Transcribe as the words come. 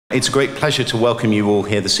It's a great pleasure to welcome you all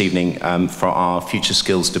here this evening for our Future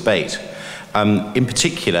Skills debate. In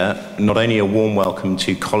particular, not only a warm welcome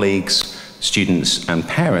to colleagues, students and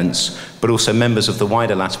parents, but also members of the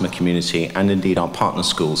wider LATYMER community and indeed our partner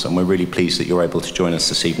schools, and we're really pleased that you're able to join us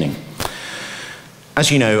this evening.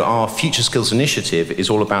 As you know, our Future Skills initiative is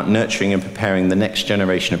all about nurturing and preparing the next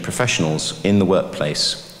generation of professionals in the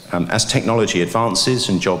workplace. As technology advances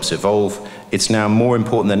and jobs evolve, it's now more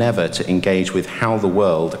important than ever to engage with how the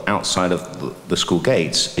world outside of the school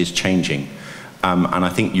gates is changing. And I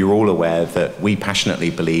think you're all aware that we passionately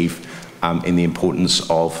believe in the importance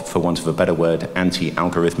of, for want of a better word,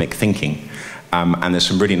 anti-algorithmic thinking. And there's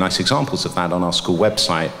some really nice examples of that on our school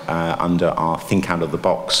website under our Think Out of the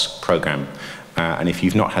Box program. And if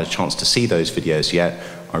you've not had a chance to see those videos yet,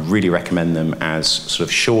 I really recommend them as sort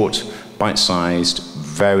of short, bite-sized,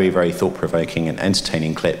 very, very thought-provoking and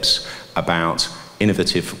entertaining clips about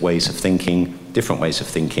innovative ways of thinking, different ways of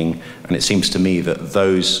thinking, and it seems to me that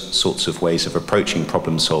those sorts of ways of approaching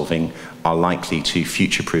problem solving are likely to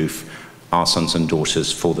future-proof our sons and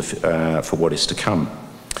daughters for what is to come.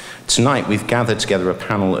 Tonight we've gathered together a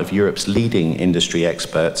panel of Europe's leading industry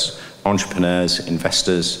experts, entrepreneurs,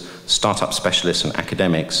 investors, startup specialists and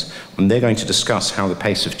academics, and they're going to discuss how the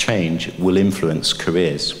pace of change will influence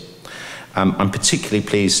careers. I'm particularly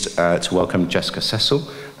pleased to welcome Jessica Cecil,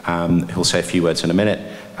 who'll say a few words in a minute.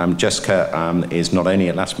 Jessica is not only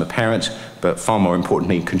a LATYMER parent, but far more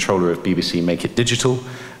importantly, controller of BBC Make It Digital,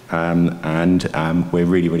 and we're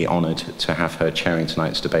really, really honoured to have her chairing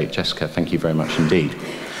tonight's debate. Jessica, thank you very much indeed.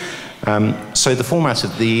 So the format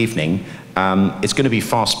of the evening, it's going to be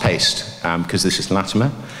fast-paced, because this is LATYMER,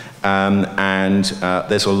 and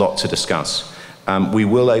there's a lot to discuss. We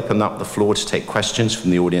will open up the floor to take questions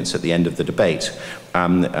from the audience at the end of the debate.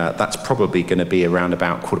 That's probably going to be around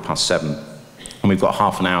about 7:15. And we've got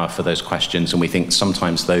half an hour for those questions, and we think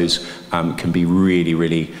sometimes those can be really,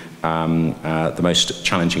 really the most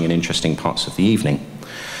challenging and interesting parts of the evening.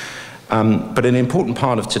 But an important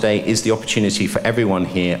part of today is the opportunity for everyone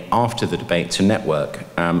here after the debate to network.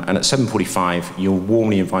 And at 7:45, you're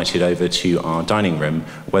warmly invited over to our dining room,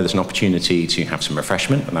 where there's an opportunity to have some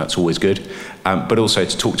refreshment, and that's always good, but also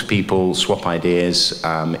to talk to people, swap ideas,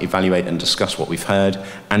 evaluate and discuss what we've heard,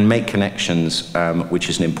 and make connections, which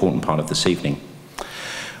is an important part of this evening.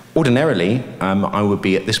 Ordinarily, I would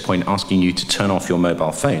be at this point asking you to turn off your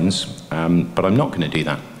mobile phones, but I'm not going to do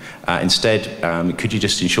that. Instead, could you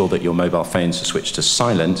just ensure that your mobile phones are switched to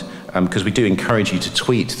silent, because we do encourage you to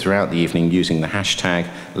tweet throughout the evening using the hashtag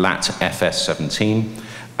LATFS17.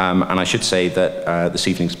 And I should say that this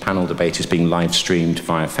evening's panel debate is being live streamed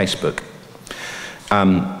via Facebook.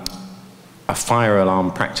 A fire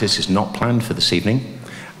alarm practice is not planned for this evening.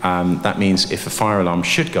 That means if a fire alarm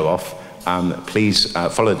should go off, please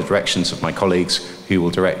follow the directions of my colleagues, who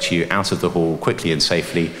will direct you out of the hall quickly and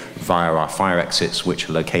safely via our fire exits, which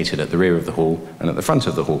are located at the rear of the hall and at the front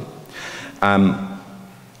of the hall. I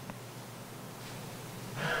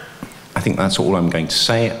think that's all I'm going to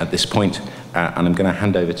say at this point, and I'm going to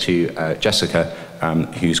hand over to Jessica,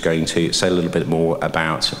 who's going to say a little bit more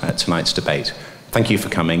about tonight's debate. Thank you for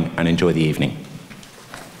coming, and enjoy the evening.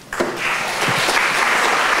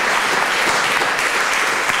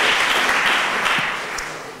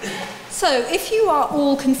 So, if you are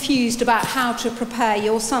all confused about how to prepare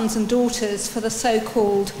your sons and daughters for the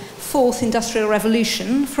so-called fourth industrial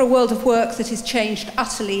revolution, for a world of work that is changed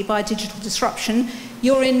utterly by digital disruption,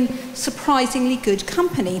 you're in surprisingly good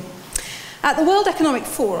company. At the World Economic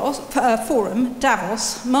Forum,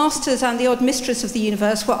 Davos, masters and the odd mistress of the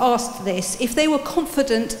universe were asked this: if they were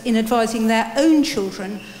confident in advising their own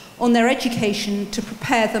children on their education to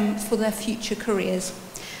prepare them for their future careers.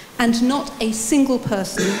 And not a single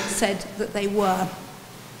person said that they were.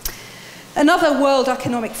 Another World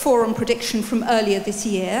Economic Forum prediction from earlier this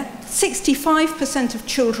year: 65% of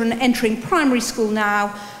children entering primary school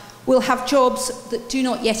now will have jobs that do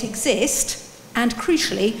not yet exist, and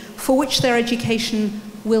crucially, for which their education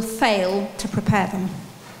will fail to prepare them.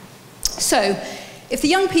 So, if the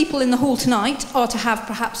young people in the hall tonight are to have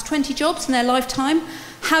perhaps 20 jobs in their lifetime,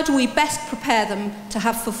 how do we best prepare them to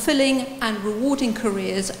have fulfilling and rewarding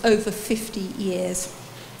careers over 50 years?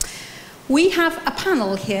 We have a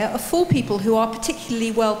panel here of 4 people who are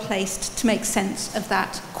particularly well placed to make sense of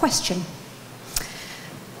that question.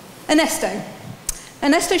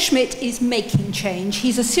 Ernesto Schmidt is making change.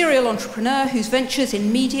 He's a serial entrepreneur whose ventures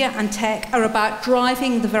in media and tech are about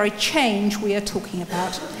driving the very change we are talking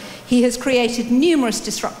about. He has created numerous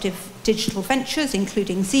disruptive digital ventures,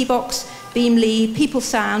 including Zbox, Beamly, People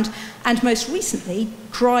Sound, and most recently,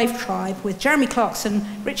 Drive Tribe, with Jeremy Clarkson,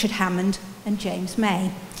 Richard Hammond, and James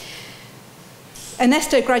May.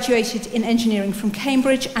 Ernesto graduated in engineering from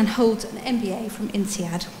Cambridge and holds an MBA from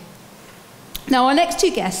INSEAD. Now, our next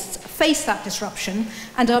two guests face that disruption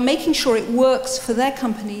and are making sure it works for their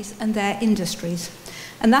companies and their industries.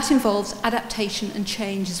 And that involves adaptation and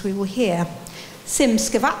change, as we will hear. Sim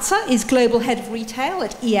Scavatza is Global Head of Retail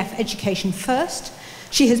at EF Education First.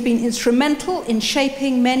 She has been instrumental in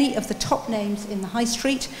shaping many of the top names in the high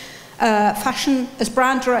street fashion, as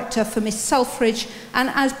brand director for Miss Selfridge and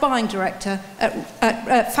as buying director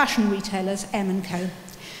at fashion retailers M&Co.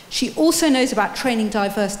 She also knows about training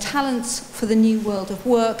diverse talents for the new world of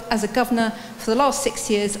work as a governor for the last 6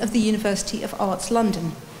 years of the University of Arts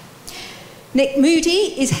London. Nick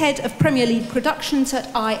Moody is head of Premier League Productions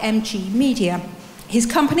at IMG Media. His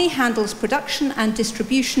company handles production and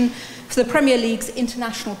distribution for the Premier League's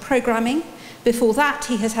international programming. Before that,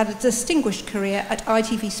 he has had a distinguished career at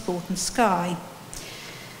ITV Sport and Sky.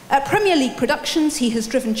 At Premier League Productions, he has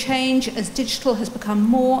driven change as digital has become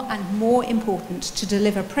more and more important to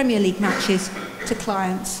deliver Premier League matches to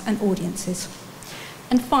clients and audiences.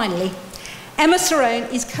 And finally, Emma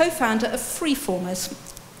Cerrone is co-founder of Freeformers.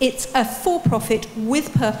 It's a for-profit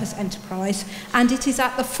with purpose enterprise, and it is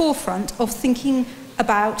at the forefront of thinking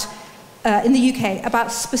about, in the UK,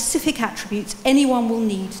 about specific attributes anyone will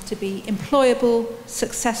need to be employable,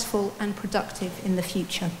 successful, and productive in the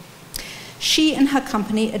future. She and her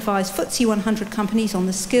company advise FTSE 100 companies on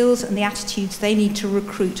the skills and the attitudes they need to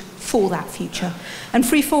recruit for that future. And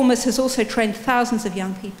Freeformers has also trained thousands of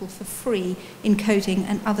young people for free in coding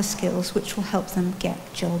and other skills which will help them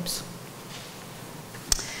get jobs.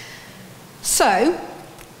 So,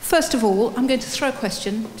 first of all, I'm going to throw a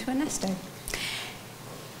question to Ernesto.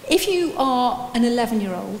 If you are an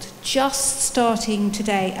 11-year-old just starting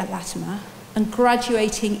today at LATYMER and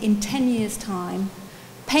graduating in 10 years' time,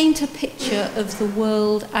 paint a picture of the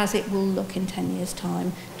world as it will look in 10 years'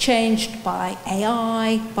 time, changed by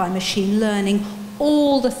AI, by machine learning,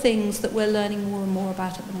 all the things that we're learning more and more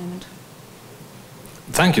about at the moment.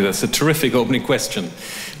 Thank you. That's a terrific opening question.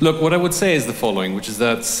 Look, what I would say is the following, which is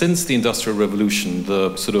that since the Industrial Revolution,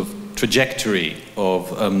 the sort of trajectory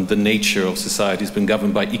of the nature of society has been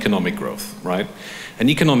governed by economic growth, right? And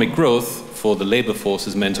economic growth for the labor force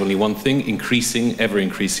has meant only one thing: increasing,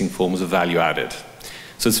 ever-increasing forms of value added.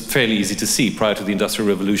 So it's fairly easy to see. Prior to the Industrial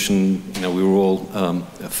Revolution, we were all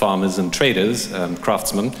farmers and traders,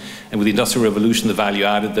 craftsmen. And with the Industrial Revolution, the value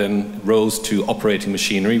added then rose to operating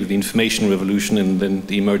machinery. With the Information Revolution and then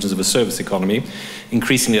the emergence of a service economy,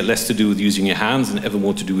 increasingly it had less to do with using your hands and ever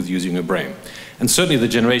more to do with using your brain. And certainly the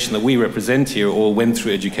generation that we represent here all went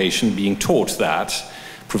through education being taught that,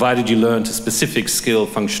 provided you learned a specific skill,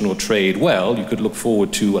 function, or trade well, you could look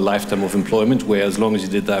forward to a lifetime of employment where, as long as you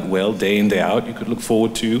did that well, day in, day out, you could look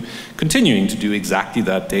forward to continuing to do exactly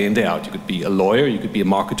that day in, day out. You could be a lawyer, you could be a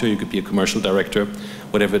marketer, you could be a commercial director,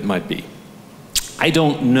 whatever it might be. I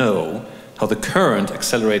don't know how the current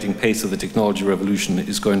accelerating pace of the technology revolution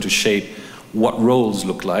is going to shape what roles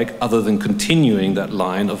look like, other than continuing that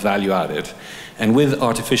line of value added. And with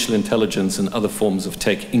artificial intelligence and other forms of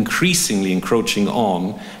tech increasingly encroaching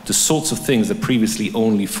on the sorts of things that previously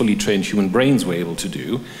only fully trained human brains were able to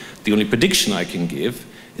do, the only prediction I can give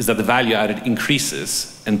is that the value added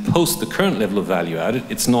increases, and post the current level of value added,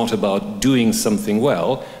 it's not about doing something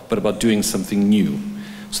well, but about doing something new.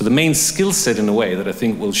 So the main skill set, in a way, that I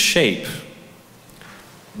think will shape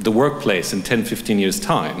the workplace in 10, 15 years'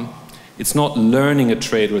 time, it's not learning a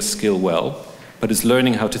trade or a skill well, but it's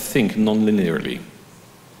learning how to think non-linearly.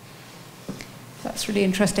 That's really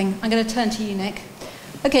interesting. I'm going to turn to you, Nick.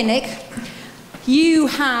 Okay, Nick, you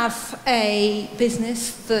have a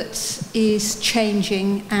business that is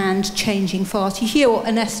changing and changing fast. You hear what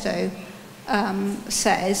Ernesto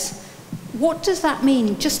says. What does that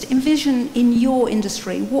mean? Just envision in your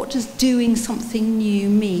industry, what does doing something new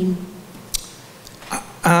mean?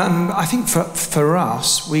 I think for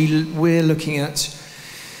us, we're looking at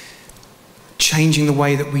changing the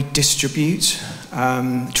way that we distribute.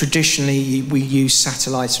 Traditionally, we use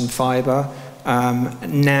satellites and fibre.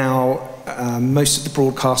 Now, most of the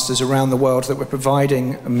broadcasters around the world that we're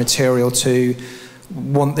providing material to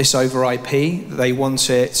want this over IP. They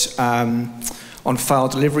want it on file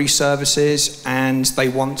delivery services, and they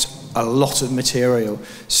want a lot of material.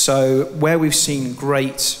 So where we've seen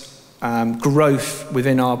great growth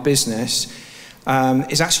within our business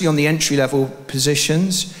is actually on the entry-level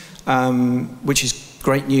positions, which is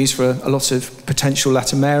great news for a lot of potential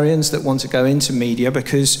LATYMERians that want to go into media,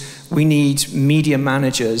 because we need media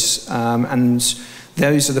managers, and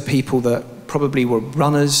those are the people that probably were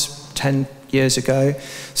runners 10 years ago.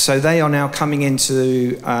 So they are now coming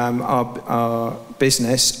into our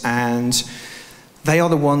business, and they are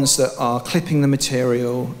the ones that are clipping the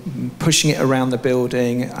material, pushing it around the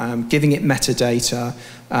building, giving it metadata,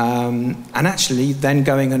 and actually then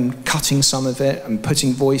going and cutting some of it and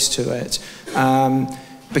putting voice to it.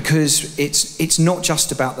 Because it's not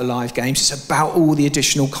just about the live games, it's about all the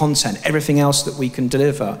additional content, everything else that we can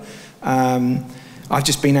deliver. I've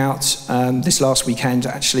just been out this last weekend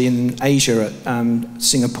actually in Asia at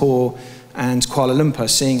Singapore and Kuala Lumpur,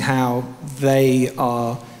 seeing how they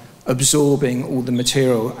are absorbing all the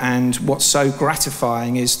material. And what's so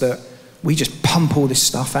gratifying is that we just pump all this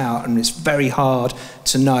stuff out, and it's very hard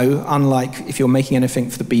to know. Unlike if you're making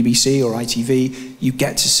anything for the BBC or ITV, you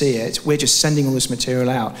get to see it. We're just sending all this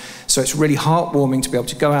material out. So it's really heartwarming to be able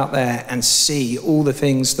to go out there and see all the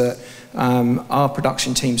things that our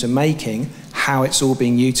production teams are making, how it's all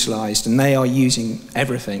being utilised, and they are using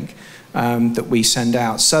everything that we send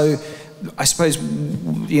out. So I suppose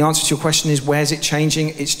the answer to your question is, where's it changing?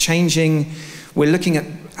 It's changing. We're looking at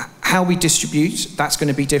how we distribute. That's going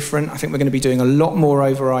to be different. I think we're going to be doing a lot more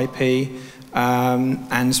over IP,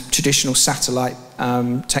 and traditional satellite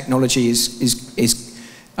technology is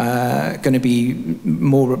going to be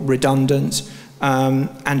more redundant,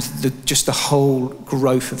 and just the whole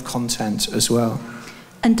growth of content as well.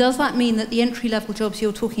 And does that mean that the entry-level jobs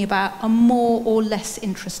you're talking about are more or less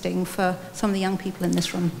interesting for some of the young people in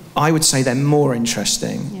this room? I would say they're more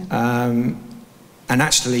interesting. Yeah. And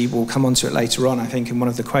actually, we'll come on to it later on, I think, in one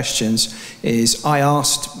of the questions, is I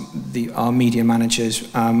asked our media managers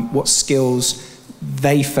what skills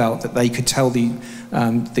they felt that they could tell the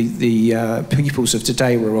pupils of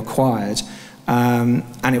today were required. And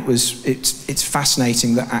it's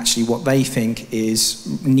fascinating that actually what they think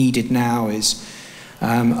is needed now is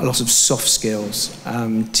a lot of soft skills,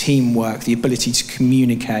 teamwork, the ability to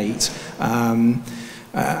communicate,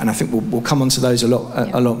 and I think we'll come on to those a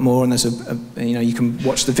lot more. And there's you can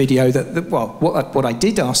watch the video what I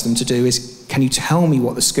did ask them to do is, can you tell me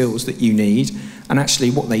what the skills that you need? And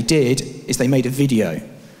actually what they did is they made a video.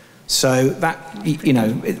 So that,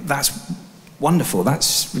 that's wonderful.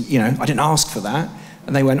 That's, I didn't ask for that.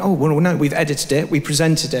 And they went, oh, well, no, we've edited it, we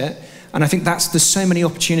presented it. And I think there's so many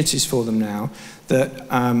opportunities for them now that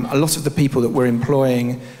a lot of the people that we're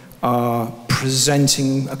employing are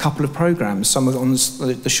presenting a couple of programs, some of on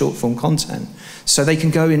the short form content. So they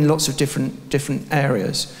can go in lots of different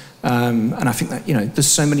areas. And I think that, there's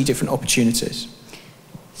so many different opportunities.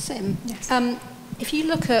 Sim, yes. If you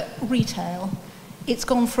look at retail, it's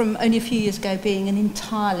gone from only a few years ago being an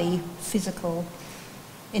entirely physical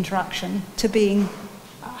interaction to being,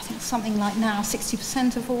 I think something like now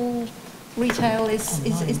 60% of all retail is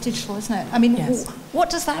digital, isn't it? I mean, yes.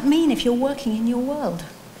 What does that mean if you're working in your world?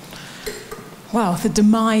 Well, the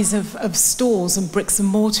demise of stores and bricks and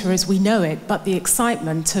mortar as we know it, but the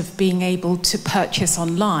excitement of being able to purchase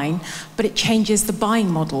online, but it changes the buying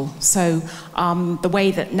model. So the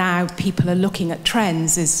way that now people are looking at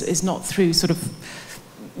trends is not through sort of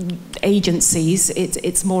agencies,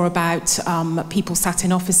 it's more about people sat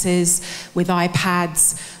in offices with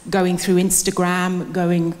iPads, going through Instagram,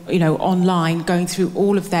 going online, going through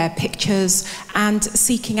all of their pictures and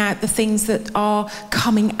seeking out the things that are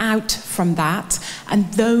coming out from that,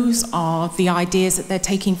 and those are the ideas that they're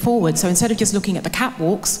taking forward. So instead of just looking at the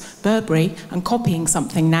catwalks, Burberry, and copying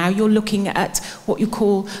something now, you're looking at what you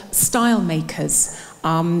call style makers,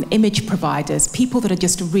 image providers, people that are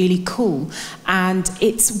just really cool. And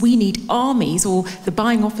we need armies, or the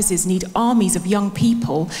buying offices need armies of young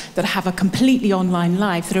people that have a completely online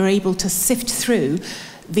life, that are able to sift through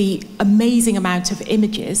the amazing amount of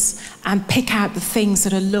images and pick out the things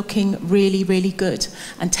that are looking really, really good,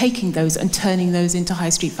 and taking those and turning those into high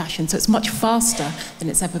street fashion. So it's much faster than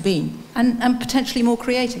it's ever been. And potentially more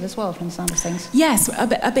creative as well, from the sound of things. Yes,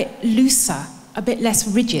 a bit looser, a bit less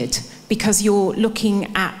rigid, because you're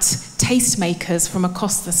looking at tastemakers from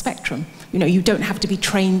across the spectrum. You don't have to be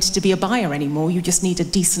trained to be a buyer anymore, you just need a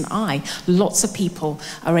decent eye. Lots of people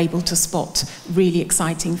are able to spot really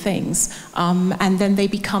exciting things, and then they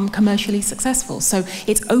become commercially successful. So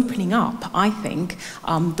it's opening up, I think,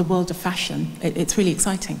 the world of fashion. It's really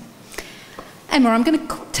exciting. Emma, I'm going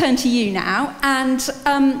to turn to you now, and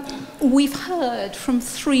we've heard from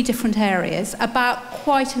 3 different areas about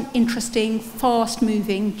quite an interesting,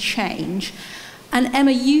 fast-moving change. And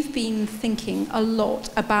Emma, you've been thinking a lot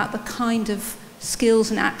about the kind of skills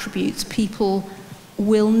and attributes people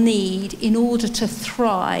will need in order to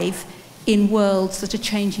thrive in worlds that are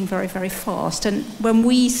changing very, very fast. And when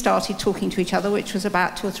we started talking to each other, which was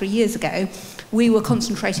about 2 or 3 years ago, we were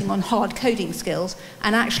concentrating on hard coding skills,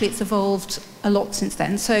 and actually it's evolved a lot since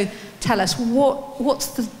then. So tell us,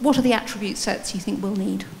 what are the attribute sets you think we'll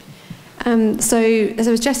need? So,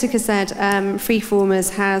 as Jessica said,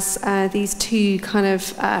 Freeformers has these two kind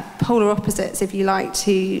of polar opposites, if you like,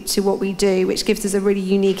 to what we do, which gives us a really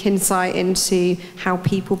unique insight into how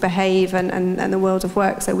people behave and the world of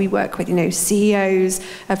work. So we work with, CEOs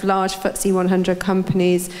of large FTSE 100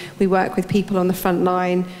 companies. We work with people on the front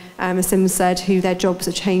line, as Sim said, who their jobs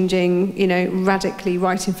are changing, radically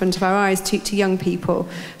right in front of our eyes, to young people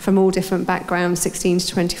from all different backgrounds, 16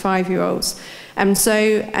 to 25-year-olds.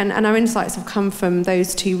 And our insights have come from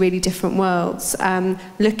those two really different worlds,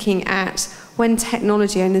 looking at when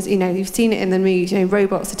technology, and you've seen it in the news,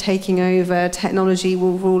 robots are taking over, technology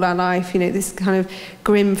will rule our life, this kind of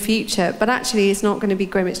grim future. But actually, it's not going to be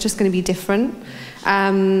grim, it's just going to be different.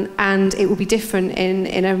 And it will be different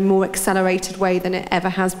in a more accelerated way than it ever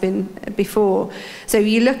has been before. So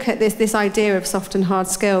you look at this idea of soft and hard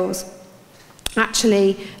skills.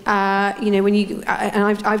 Actually, when you, and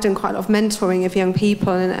I've done quite a lot of mentoring of young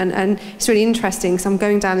people, and it's really interesting because I'm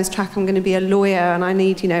going down this track. I'm going to be a lawyer, and I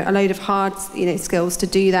need, a load of hard, skills to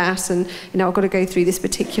do that, and I've got to go through this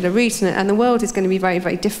particular route, and the world is going to be very,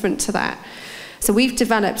 very different to that. So we've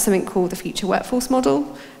developed something called the Future Workforce Model,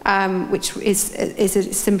 which is a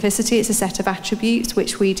simplicity. It's a set of attributes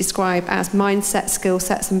which we describe as mindset, skill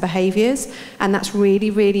sets, and behaviours, and that's really,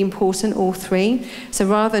 really important, all three. So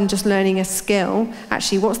rather than just learning a skill,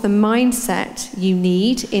 actually, what's the mindset you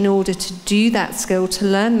need in order to do that skill, to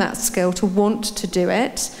learn that skill, to want to do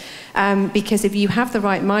it? Because if you have the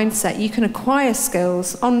right mindset, you can acquire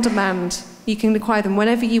skills on demand. You can acquire them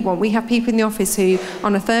whenever you want. We have people in the office who,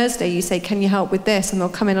 on a Thursday, you say, can you help with this? And they'll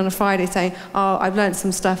come in on a Friday saying, oh, I've learned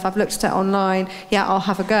some stuff, I've looked at it online, yeah, I'll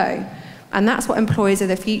have a go. And that's what employers of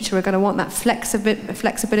the future are going to want, that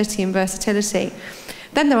flexibility and versatility.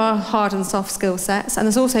 Then there are hard and soft skill sets, and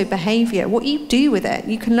there's also behaviour. What you do with it,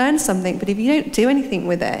 you can learn something, but if you don't do anything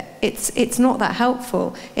with it, it's not that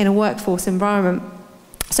helpful in a workforce environment.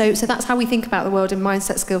 So that's how we think about the world in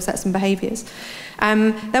mindset, skill sets, and behaviours.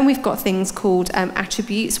 Then we've got things called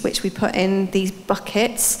attributes, which we put in these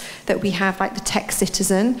buckets that we have, like the tech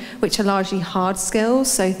citizen, which are largely hard skills.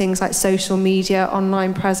 So things like social media,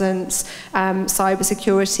 online presence,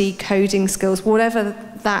 cybersecurity, coding skills, whatever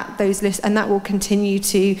those lists, and that will continue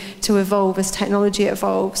to evolve as technology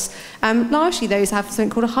evolves. Largely those have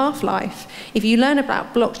something called a half-life. If you learn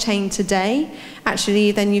about blockchain today,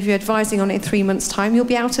 actually then if you're advising on it in 3 months' time, you'll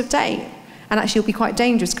be out of date. And actually you'll be quite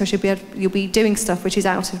dangerous because you'll be doing stuff which is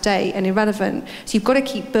out of date and irrelevant. So you've got to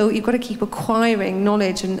keep acquiring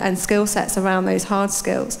knowledge and skill sets around those hard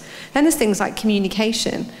skills. Then there's things like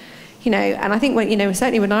communication. And I think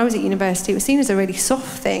certainly when I was at university, it was seen as a really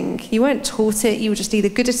soft thing. You weren't taught it, you were just either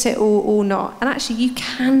good at it or not. And actually you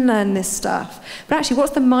can learn this stuff. But actually,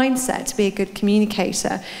 what's the mindset to be a good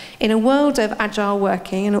communicator? In a world of agile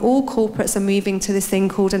working, and all corporates are moving to this thing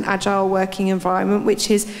called an agile working environment, which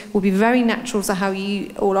will be very natural to how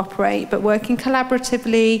you all operate, but working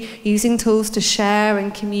collaboratively, using tools to share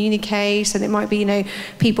and communicate, and it might be,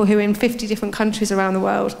 people who are in 50 different countries around the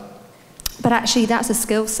world. But actually, that's a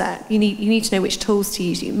skill set. You need to know which tools to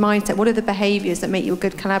use, your mindset. What are the behaviours that make you a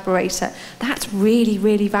good collaborator? That's really,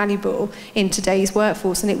 really valuable in today's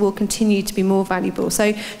workforce, and it will continue to be more valuable.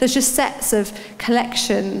 So there's just sets of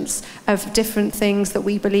collections of different things that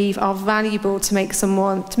we believe are valuable to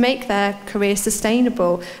make their career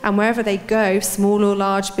sustainable. And wherever they go, small or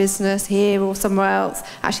large business, here or somewhere else,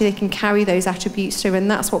 actually they can carry those attributes through, and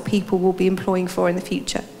that's what people will be employing for in the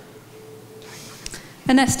future.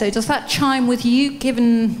 Ernesto, does that chime with you,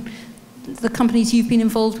 given the companies you've been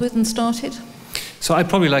involved with and started? So I'd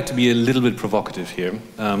probably like to be a little bit provocative here,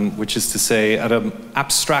 which is to say, at an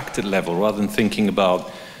abstracted level, rather than thinking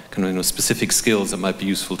about specific skills that might be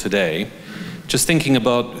useful today, just thinking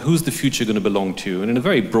about who's the future going to belong to. And in a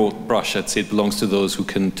very broad brush, I'd say it belongs to those who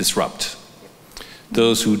can disrupt.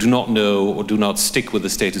 Those who do not know or do not stick with the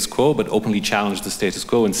status quo, but openly challenge the status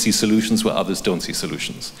quo and see solutions where others don't see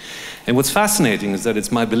solutions. And what's fascinating is that it's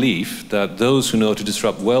my belief that those who know to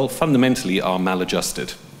disrupt well fundamentally are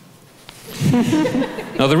maladjusted.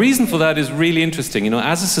 Now, the reason for that is really interesting.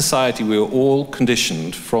 As a society, we're all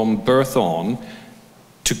conditioned from birth on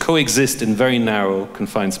to coexist in very narrow,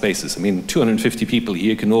 confined spaces. 250 people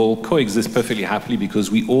here can all coexist perfectly happily because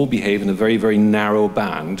we all behave in a very, very narrow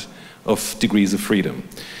band of degrees of freedom.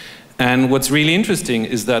 And what's really interesting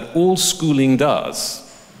is that all schooling does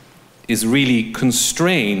is really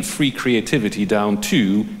constrain free creativity down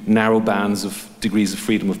to narrow bands of degrees of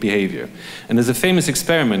freedom of behavior. And there's a famous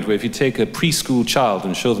experiment where if you take a preschool child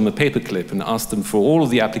and show them a paperclip and ask them for all of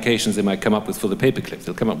the applications they might come up with for the paperclip,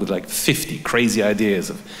 they'll come up with like 50 crazy ideas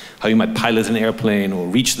of how you might pilot an airplane or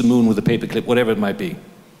reach the moon with a paperclip, whatever it might be.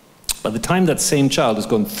 By the time that same child has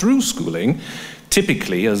gone through schooling,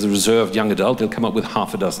 typically, as a reserved young adult, they'll come up with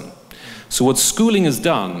half a dozen. So what schooling has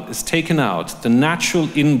done is taken out the natural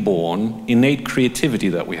inborn, innate creativity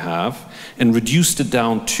that we have and reduced it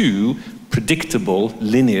down to predictable,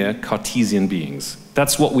 linear, Cartesian beings.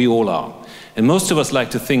 That's what we all are. And most of us like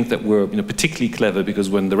to think that we're particularly clever because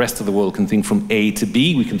when the rest of the world can think from A to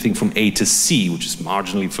B, we can think from A to C, which is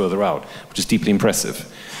marginally further out, which is deeply impressive.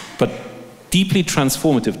 But deeply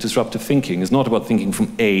transformative, disruptive thinking is not about thinking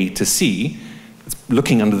from A to C. It's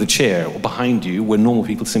looking under the chair or behind you where normal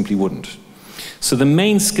people simply wouldn't. So the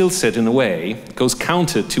main skill set, in a way, goes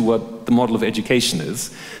counter to what the model of education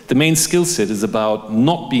is. The main skill set is about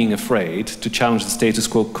not being afraid to challenge the status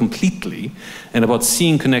quo completely and about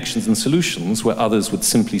seeing connections and solutions where others would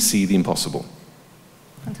simply see the impossible.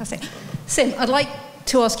 Fantastic. Sim, I'd like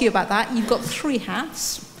to ask you about that. You've got 3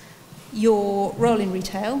 hats. Your role in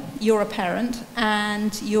retail, you're a parent,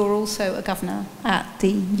 and you're also a governor at the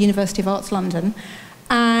University of Arts London.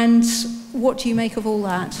 And what do you make of all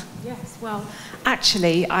that? Yes, well,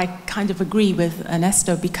 actually, I kind of agree with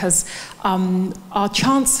Ernesto because our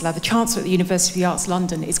Chancellor, the Chancellor at the University of the Arts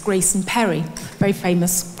London, is Grayson Perry, very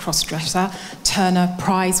famous cross-dresser, Turner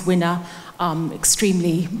Prize winner,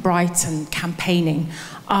 extremely bright and campaigning.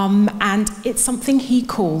 And it's something he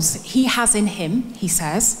has in him, he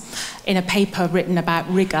says, in a paper written about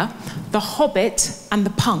rigor, the Hobbit and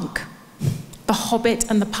the punk. The Hobbit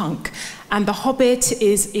and the punk. And the Hobbit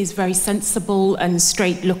is very sensible and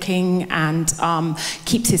straight-looking and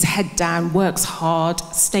keeps his head down, works hard,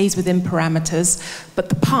 stays within parameters. But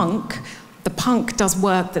the punk does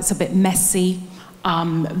work that's a bit messy,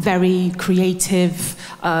 very creative,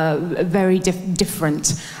 very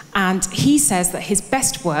different. And he says that his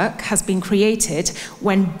best work has been created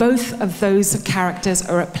when both of those characters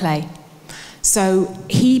are at play. So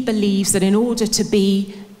he believes that in order to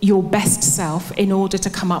be your best self, in order to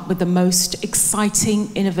come up with the most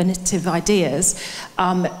exciting, innovative ideas,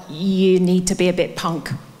 you need to be a bit punk.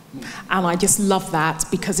 And I just love that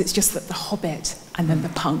because it's just that the Hobbit and then the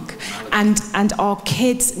punk. And our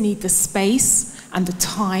kids need the space and the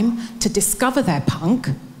time to discover their punk,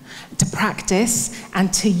 to practice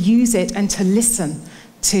and to use it and to listen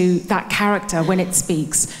to that character when it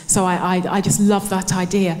speaks. So I just love that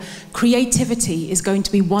idea. Creativity is going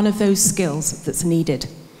to be one of those skills that's needed.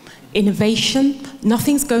 Innovation,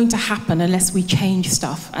 nothing's going to happen unless we change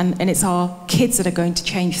stuff, and it's our kids that are going to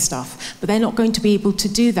change stuff, but they're not going to be able to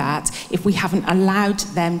do that if we haven't allowed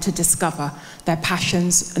them to discover their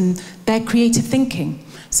passions and their creative thinking.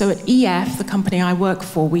 So at EF, the company I work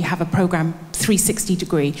for, we have a program 360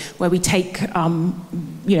 degree where we take,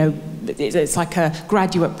 it's like a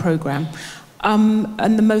graduate program.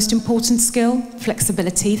 And the most important skill,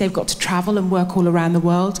 flexibility. They've got to travel and work all around the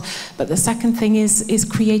world. But the second thing is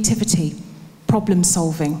creativity, problem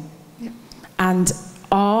solving. Yeah. And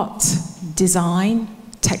art, design,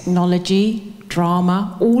 technology,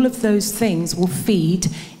 drama, all of those things will feed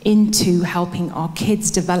into helping our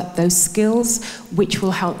kids develop those skills, which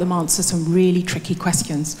will help them answer some really tricky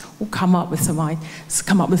questions or come up with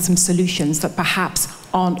some solutions that perhaps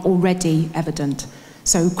aren't already evident.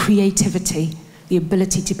 So creativity, the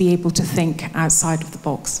ability to be able to think outside of the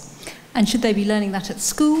box. And should they be learning that at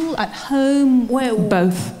school, at home, where?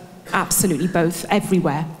 Both, absolutely both,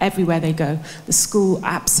 everywhere they go. The school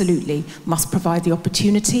absolutely must provide the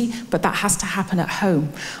opportunity, but that has to happen at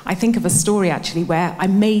home. I think of a story actually where I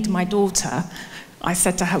made my daughter, I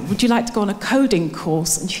said to her, would you like to go on a coding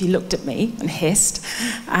course? And she looked at me and hissed.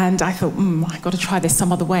 And I thought, I've got to try this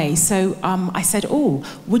some other way. So I said,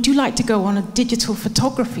 would you like to go on a digital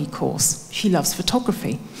photography course? She loves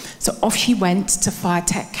photography. So off she went to Fire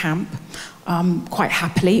Tech Camp, quite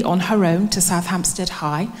happily on her own to South Hampstead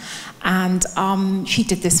High. And she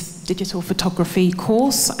did this digital photography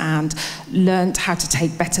course and learned how to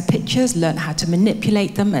take better pictures, learned how to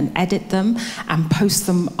manipulate them and edit them and post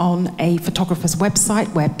them on a photographer's website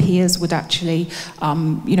where peers would actually,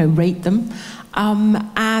 rate them.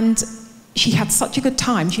 And she had such a good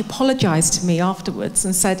time. She apologized to me afterwards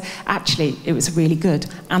and said, actually, it was really good.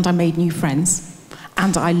 And I made new friends.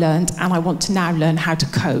 And I learned, and I want to now learn how to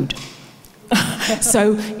code.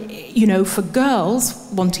 So, for girls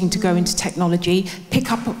wanting to go into technology,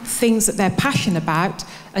 pick up things that they're passionate about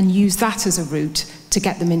and use that as a route to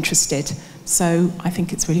get them interested. So I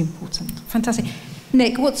think it's really important. Fantastic.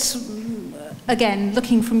 Nick, again,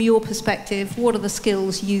 looking from your perspective, what are the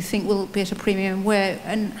skills you think will be at a premium? Where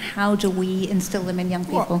and how do we instill them in young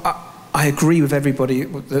people? Well, I agree with everybody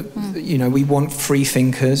that we want free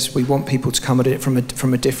thinkers. We want people to come at it from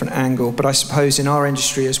a different angle. But I suppose in our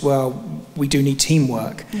industry as well, we do need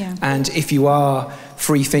teamwork. Yeah. And if you are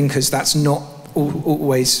free thinkers, that's not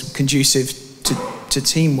always conducive to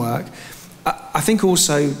teamwork. I think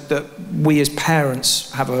also that we as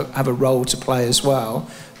parents have a role to play as well.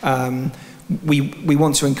 We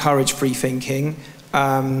want to encourage free thinking,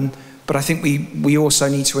 but I think we also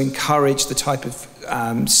need to encourage the type of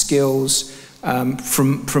skills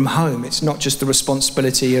from home. It's not just the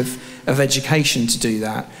responsibility of education to do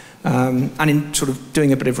that. And in sort of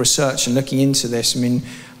doing a bit of research and looking into this, I mean,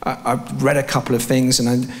 I've read a couple of things,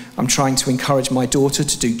 and I'm trying to encourage my daughter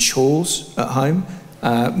to do chores at home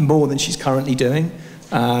more than she's currently doing,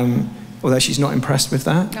 although she's not impressed with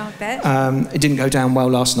that. I bet. It didn't go down well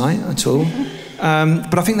last night at all.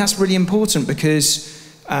 But I think that's really important, because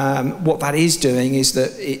what that is doing is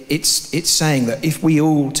that it's saying that if we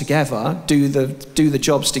all together do the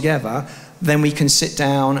jobs together, then we can sit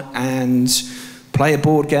down and play a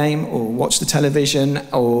board game or watch the television,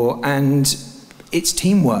 and it's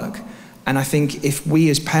teamwork. And I think if we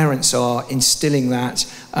as parents are instilling that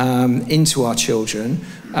into our children,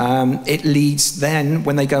 it leads then,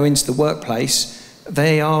 when they go into the workplace,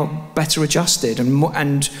 they are better adjusted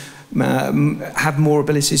and have more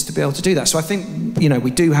abilities to be able to do that. So I think,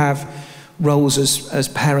 we do have roles as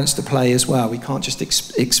parents to play as well. We can't just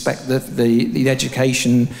expect the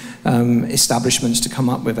education establishments to come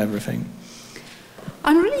up with everything.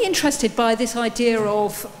 I'm really interested by this idea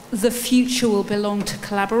of the future will belong to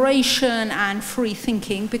collaboration and free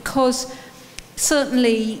thinking, because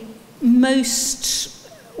certainly most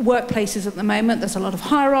workplaces at the moment, there's a lot of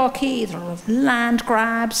hierarchy, there's a lot of land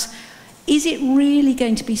grabs. Is it really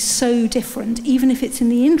going to be so different, even if it's in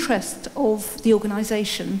the interest of the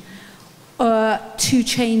organisation, to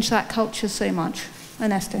change that culture so much?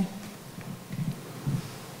 Ernesto?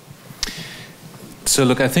 So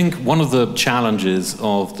look, I think one of the challenges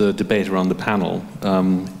of the debate around the panel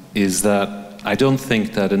is that I don't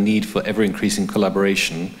think that a need for ever-increasing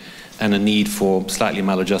collaboration and a need for slightly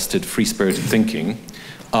maladjusted free-spirited thinking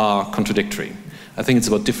are contradictory. I think it's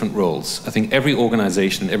about different roles. I think every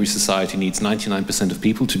organization, every society needs 99% of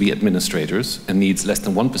people to be administrators and needs less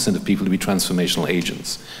than 1% of people to be transformational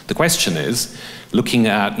agents. The question is, looking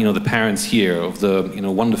at the parents here of the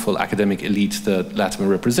wonderful academic elite that LATYMER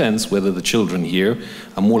represents, whether the children here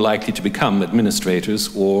are more likely to become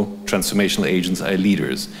administrators or transformational agents, i.e.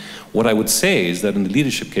 leaders. What I would say is that in the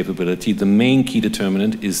leadership capability, the main key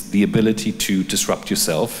determinant is the ability to disrupt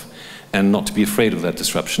yourself and not to be afraid of that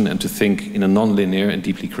disruption and to think in a non-linear and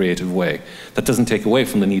deeply creative way. That doesn't take away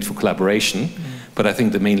from the need for collaboration, but I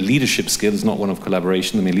think the main leadership skill is not one of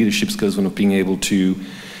collaboration. The main leadership skill is one of being able to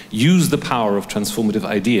use the power of transformative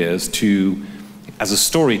ideas to, as a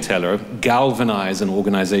storyteller, galvanize an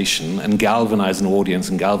organization and galvanize an audience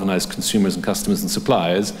and galvanize consumers and customers and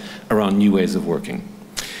suppliers around new ways of working.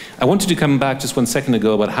 I wanted to come back just 1 second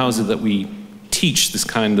ago about how is it that we teach this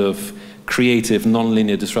kind of creative,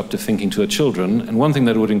 non-linear, disruptive thinking to our children. And one thing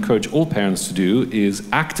that I would encourage all parents to do is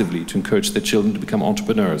actively to encourage their children to become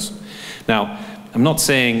entrepreneurs. Now, I'm not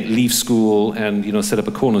saying leave school and set up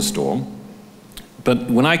a corner store, but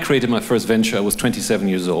when I created my first venture, I was 27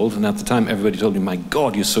 years old, and at the time everybody told me, my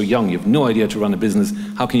God, you're so young, you have no idea how to run a business,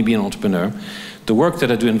 how can you be an entrepreneur? The work that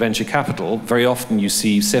I do in venture capital, very often you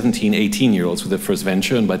see 17, 18-year-olds with their first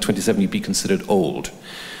venture, and by 27 you'd be considered old.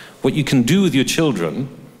 What you can do with your children,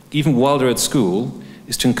 even while they're at school,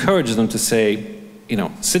 is to encourage them to say,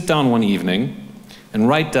 sit down one evening and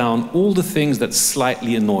write down all the things that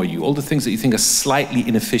slightly annoy you, all the things that you think are slightly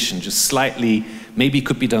inefficient, just slightly, maybe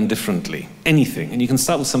could be done differently, anything. And you can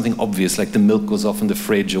start with something obvious, like the milk goes off in the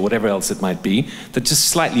fridge or whatever else it might be, that's just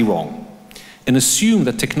slightly wrong. And assume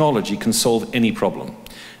that technology can solve any problem.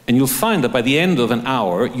 And you'll find that by the end of an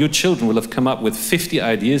hour, your children will have come up with 50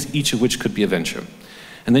 ideas, each of which could be a venture.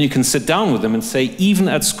 And then you can sit down with them and say, even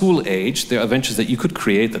at school age, there are ventures that you could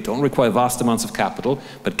create that don't require vast amounts of capital,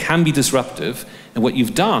 but can be disruptive. And what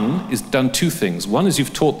you've done is done two things. One is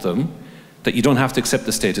you've taught them that you don't have to accept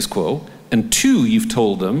the status quo. And two, you've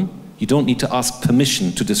told them you don't need to ask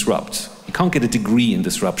permission to disrupt. You can't get a degree in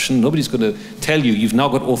disruption. Nobody's going to tell you you've now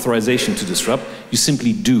got authorization to disrupt. You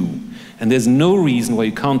simply do. And there's no reason why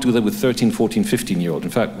you can't do that with 13, 14, 15-year-olds.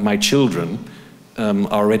 In fact, my children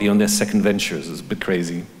are already on their second ventures. It's a bit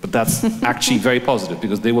crazy, but that's actually very positive,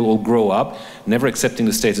 because they will all grow up never accepting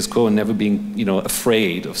the status quo and never being,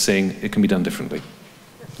 afraid of saying it can be done differently.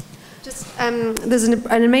 Just there's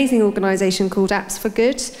an amazing organisation called Apps for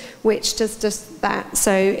Good, which does just that.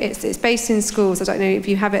 So it's based in schools. I don't know if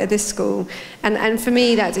you have it at this school. And for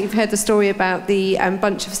me, that you've heard the story about the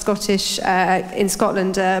bunch of Scottish in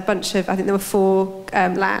Scotland, a bunch of, I think there were 4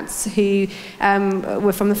 lads who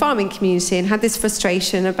were from the farming community and had this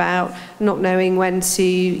frustration about not knowing when to,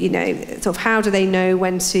 you know, sort of how do they know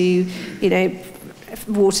when to, you know,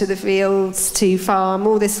 water the fields, to farm,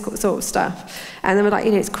 all this sort of stuff. And they were like,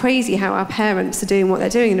 you know, it's crazy how our parents are doing what they're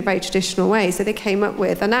doing in a very traditional way. So they came up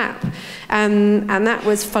with an app, and that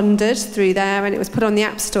was funded through there, and it was put on the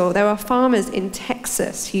App Store. There are farmers in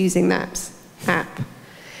Texas using that app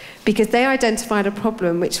because they identified a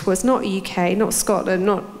problem which was not UK, not Scotland,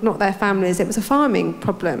 not their families. It was a farming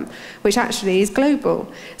problem, which actually is global.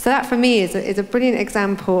 So that for me is a brilliant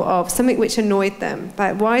example of something which annoyed them.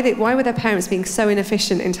 Like why were their parents being so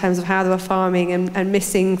inefficient in terms of how they were farming and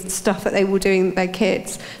missing stuff that they were doing with their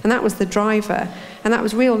kids? And that was the driver. And that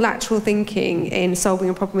was real lateral thinking in solving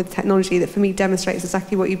a problem with technology that for me demonstrates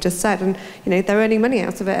exactly what you've just said. And you know, they're earning money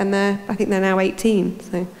out of it, and I think they're now 18.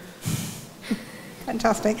 So.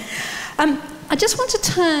 Fantastic. I just want to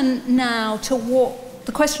turn now to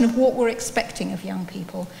the question of what we're expecting of young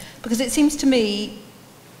people, because it seems to me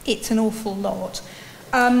it's an awful lot.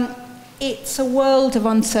 It's a world of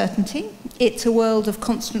uncertainty. It's a world of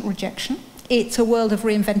constant rejection. It's a world of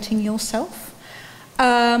reinventing yourself.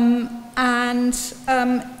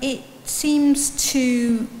 It seems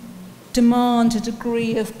to demand a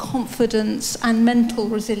degree of confidence and mental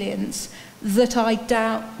resilience that I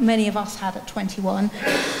doubt many of us had at 21.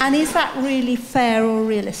 And is that really fair or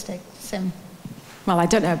realistic, Sim? Well, I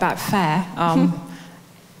don't know about fair.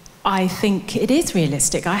 I think it is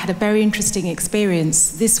realistic. I had a very interesting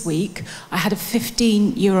experience this week. I had a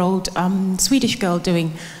 15-year-old Swedish girl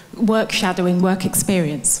doing shadowing work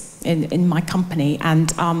experience in my company,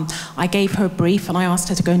 and I gave her a brief and I asked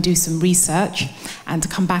her to go and do some research and to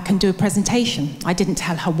come back and do a presentation. I didn't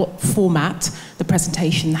tell her what format the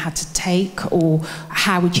presentation had to take or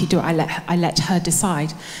how would she do it. I let her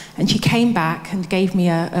decide, and she came back and gave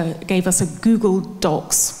us a Google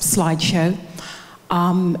Docs slideshow.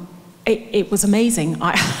 It was amazing.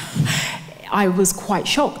 I was quite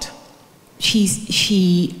shocked.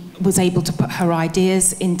 She was able to put her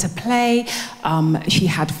ideas into play. She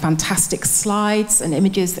had fantastic slides and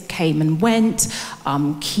images that came and went,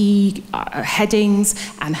 key headings,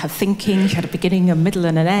 and her thinking. She had a beginning, a middle,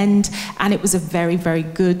 and an end, and it was a very, very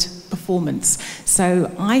good performance.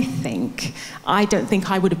 So I don't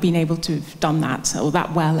think I would have been able to have done that or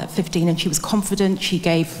that well at 15, and she was confident, she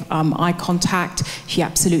gave eye contact, she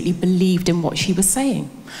absolutely believed in what she was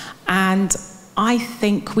saying. And I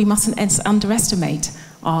think we mustn't underestimate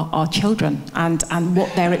our children and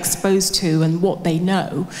what they're exposed to and what they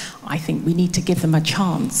know. I think we need to give them a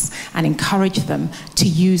chance and encourage them to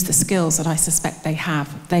use the skills that I suspect they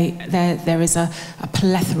have. There is a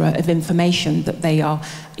plethora of information that they are,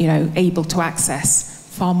 able to access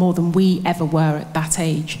far more than we ever were at that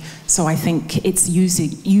age. So I think it's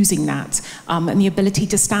using that and the ability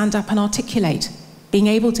to stand up and articulate. Being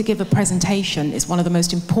able to give a presentation is one of the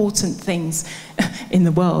most important things in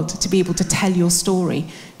the world, to be able to tell your story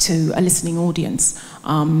to a listening audience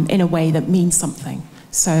in a way that means something.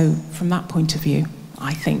 So from that point of view,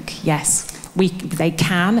 I think, yes, they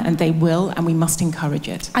can and they will, and we must encourage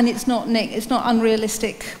it. And it's not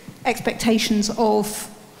unrealistic expectations of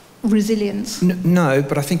resilience? No,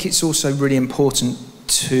 but I think it's also really important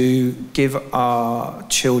to give our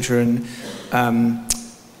children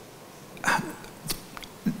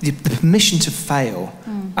the permission to fail.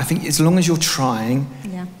 I think as long as you're trying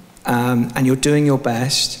and you're doing your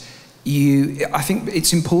best, I think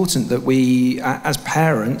it's important that we, as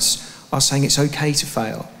parents, are saying it's okay to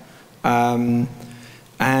fail.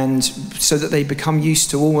 And so that they become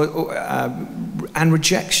used to and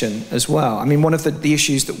rejection as well. I mean, one of the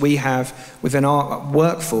issues that we have within our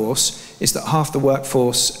workforce is that half the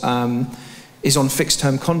workforce is on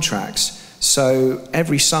fixed-term contracts. So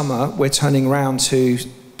every summer, we're turning around to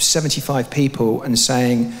 75 people and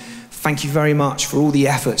saying, thank you very much for all the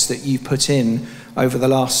efforts that you've put in over the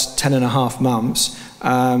last 10.5 months.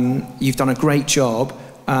 You've done a great job,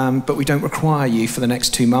 but we don't require you for the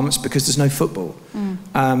next 2 months because there's no football.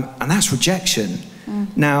 And that's rejection.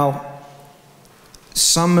 Now,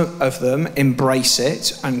 some of them embrace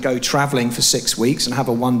it and go travelling for 6 weeks and have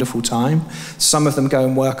a wonderful time. Some of them go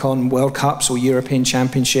and work on World Cups or European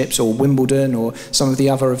Championships or Wimbledon or some of the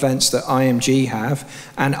other events that IMG have.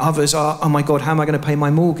 And others are, oh my God, how am I going to pay my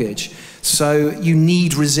mortgage? So you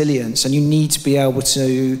need resilience, and you need to be able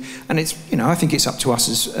to, and it's, I think it's up to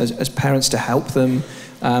us as parents to help them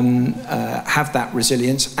have that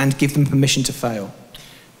resilience, and give them permission to fail?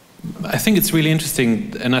 I think it's really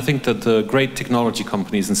interesting, and I think that the great technology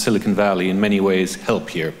companies in Silicon Valley in many ways help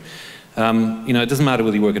here. You know, it doesn't matter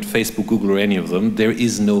whether you work at Facebook, Google, or any of them, there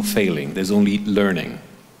is no failing, there's only learning.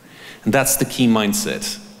 And that's the key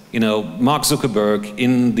mindset. You know, Mark Zuckerberg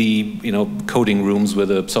in the, you know, coding rooms where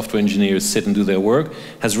the software engineers sit and do their work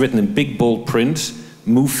has written in big bold print,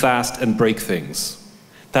 move fast and break things.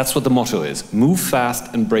 That's what the motto is, move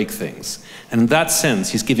fast and break things. And in that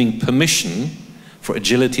sense, he's giving permission for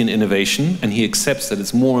agility and innovation, and he accepts that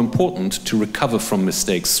it's more important to recover from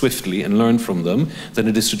mistakes swiftly and learn from them than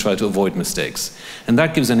it is to try to avoid mistakes. And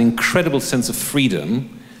that gives an incredible sense of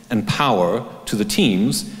freedom and power to the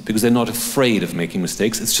teams, because they're not afraid of making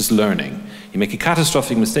mistakes, it's just learning. You make a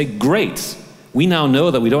catastrophic mistake, great. We now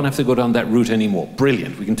know that we don't have to go down that route anymore.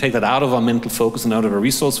 Brilliant. We can take that out of our mental focus and out of our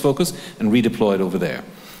resource focus and redeploy it over there.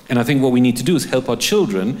 And I think what we need to do is help our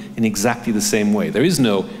children in exactly the same way. There is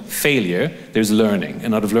no failure, there's learning,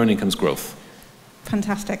 and out of learning comes growth.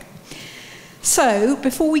 Fantastic. So,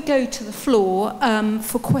 before we go to the floor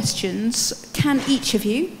for questions, can each of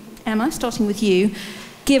you, Emma, starting with you,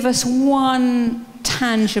 give us one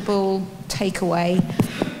tangible takeaway?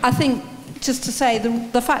 I think, just to say,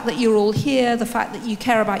 the fact that you're all here, the fact that you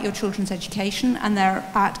care about your children's education and they're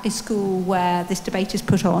at a school where this debate is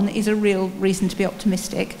put on is a real reason to be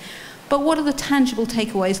optimistic. But what are the tangible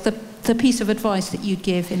takeaways, the piece of advice that you'd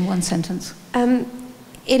give in one sentence?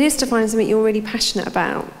 It is to find something you're really passionate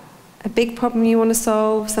about, a big problem you want to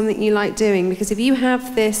solve, something you like doing. Because if you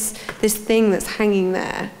have this thing that's hanging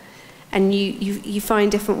there, and you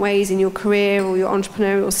find different ways in your career or your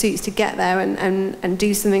entrepreneurial suits to get there and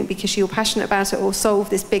do something because you're passionate about it or solve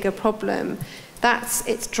this bigger problem, that's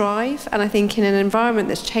its drive. And I think in an environment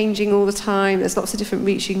that's changing all the time, there's lots of different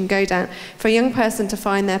routes you can go down. For a young person to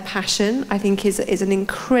find their passion, I think is an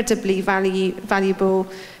incredibly valuable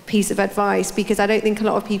piece of advice, because I don't think a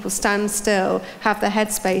lot of people stand still, have the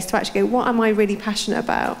headspace to actually go, what am I really passionate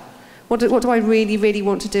about? What do I really, really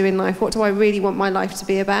want to do in life? What do I really want my life to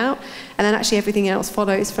be about? And then actually everything else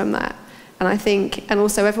follows from that. And I think, and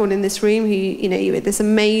also everyone in this room who, you know, you're at this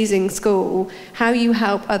amazing school, how you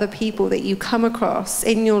help other people that you come across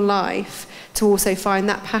in your life to also find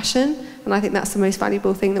that passion. And I think that's the most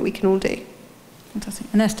valuable thing that we can all do. Fantastic.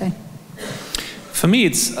 Ernest? For me,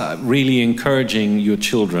 it's really encouraging your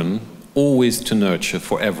children always to nurture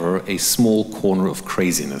forever a small corner of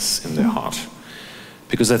craziness in their heart.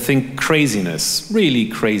 Because I think craziness, really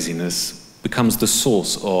craziness, becomes the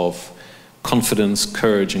source of confidence,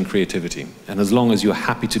 courage, and creativity. And as long as you're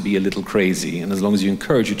happy to be a little crazy, and as long as you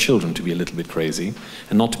encourage your children to be a little bit crazy,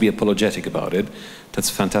 and not to be apologetic about it, that's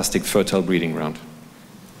a fantastic fertile breeding ground.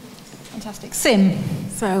 Fantastic. Sim?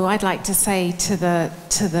 So I'd like to say to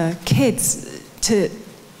the kids to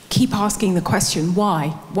keep asking the question, why?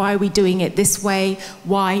 Why are we doing it this way?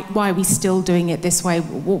 Why are we still doing it this way?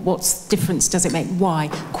 What difference does it make? Why?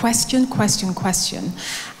 Question, question, question.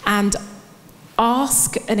 And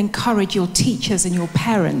ask and encourage your teachers and your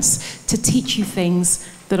parents to teach you things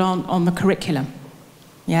that aren't on the curriculum.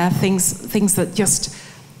 Yeah, things that just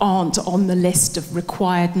aren't on the list of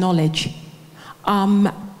required knowledge.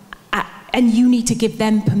 And you need to give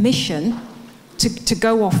them permission to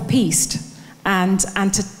go off-piste and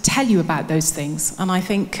to tell you about those things. And I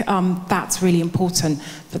think that's really important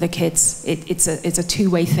for the kids. It's a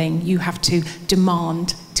two-way thing. You have to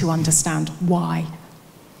demand to understand why.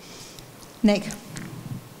 Nick?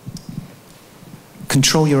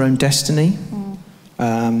 Control your own destiny.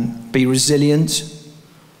 Be resilient.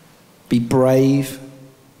 Be brave.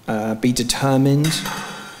 Be determined.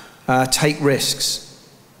 Take risks.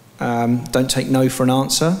 Don't take no for an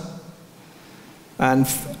answer. And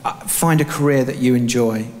find a career that you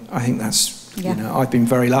enjoy. I think that's, you know, I've been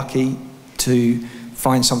very lucky to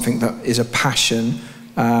find something that is a passion,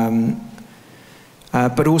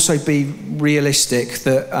 but also be realistic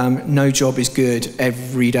that no job is good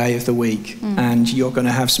every day of the week, and you're going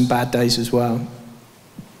to have some bad days as well.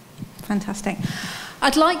 Fantastic.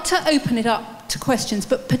 I'd like to open it up to questions,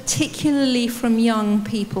 but particularly from young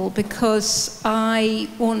people, because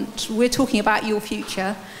we're talking about your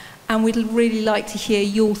future, and we'd really like to hear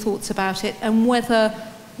your thoughts about it and whether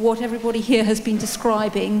what everybody here has been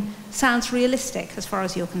describing sounds realistic as far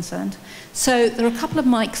as you're concerned. So there are a couple of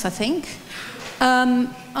mics, I think.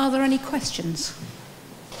 Are there any questions?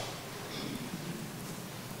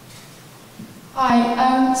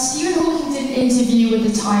 Hi, Stephen Hawking did an interview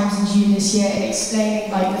with the Times in June this year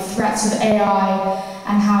explaining like the threats of AI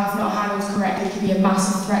and how, if not handled correctly, it could be a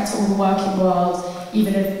massive threat to all the working world,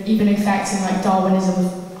 even affecting like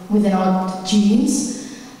Darwinism within our genes.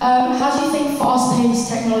 How do you think fast-paced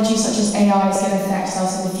technology such as AI is going to affect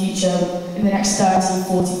us in the future, in the next 30,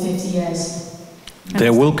 40, 50 years?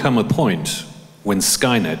 There will come a point when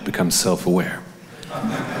Skynet becomes self-aware.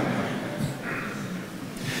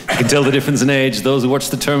 You can tell the difference in age. Those who watch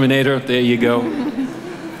The Terminator, there you go.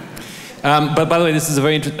 But by the way, this is a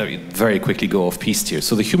very quickly go off piste here.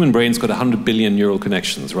 So the human brain's got 100 billion neural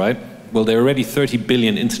connections, right? Well, there are already 30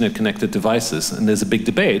 billion internet-connected devices, and there's a big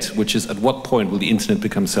debate, which is at what point will the internet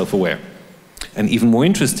become self-aware? And even more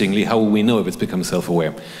interestingly, how will we know if it's become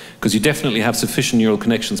self-aware? Because you definitely have sufficient neural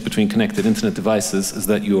connections between connected internet devices as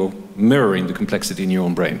that you're mirroring the complexity in your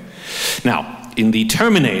own brain. Now, in the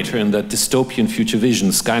Terminator, in that dystopian future vision,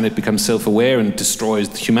 Skynet becomes self-aware and destroys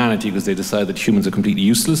humanity because they decide that humans are completely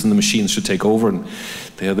useless and the machines should take over, and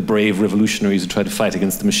they are the brave revolutionaries who try to fight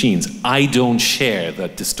against the machines. I don't share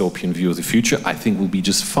that dystopian view of the future. I think we'll be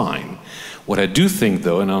just fine. What I do think,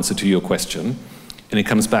 though, in answer to your question, and it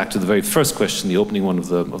comes back to the very first question, the opening one of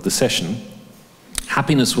the session,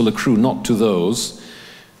 happiness will accrue not to those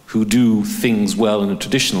who do things well in a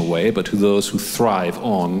traditional way, but to those who thrive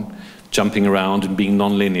on jumping around and being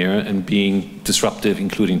non-linear and being disruptive,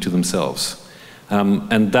 including to themselves.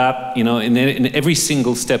 And that, you know, in every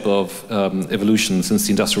single step of evolution since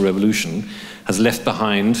the Industrial Revolution has left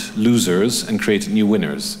behind losers and created new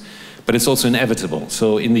winners. But it's also inevitable.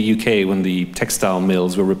 So in the UK, when the textile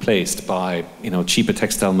mills were replaced by, you know, cheaper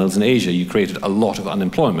textile mills in Asia, you created a lot of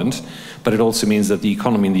unemployment. But it also means that the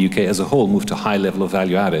economy in the UK as a whole moved to a high level of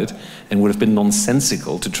value added, and would have been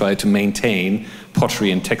nonsensical to try to maintain pottery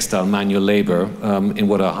and textile manual labor in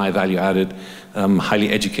what are high value added, highly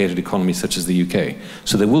educated economies such as the UK.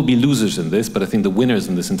 So there will be losers in this, but I think the winners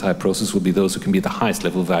in this entire process will be those who can be at the highest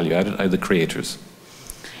level of value added, either creators.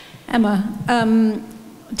 Emma,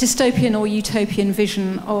 dystopian or utopian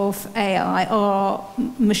vision of AI? Are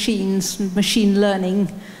machines, machine learning,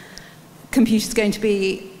 computers going to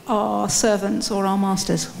be our servants or our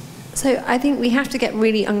masters? So I think we have to get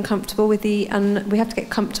really uncomfortable with the we have to get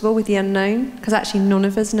comfortable with the unknown, because actually none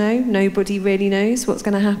of us know. Nobody really knows what's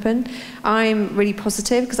going to happen. I'm really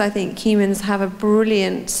positive because I think humans have a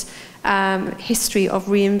brilliant history of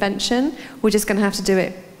reinvention. We're just going to have to do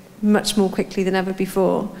it much more quickly than ever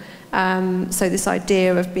before. So this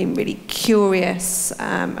idea of being really curious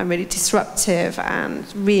and really disruptive and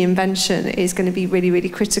reinvention is going to be really, really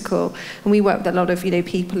critical. And we work with a lot of, you know,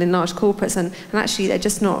 people in large corporates, and actually they're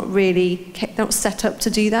just not really, they're not set up to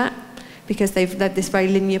do that because they've led this very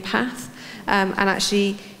linear path. And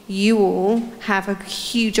actually you all have a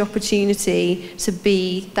huge opportunity to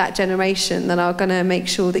be that generation that are going to make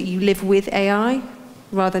sure that you live with AI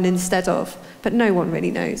rather than instead of. But no one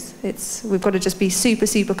really knows. We've got to just be super,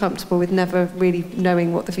 super comfortable with never really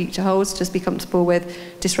knowing what the future holds, just be comfortable with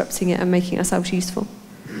disrupting it and making ourselves useful.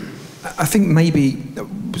 I think maybe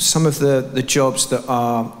some of the jobs that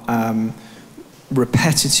are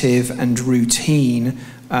repetitive and routine,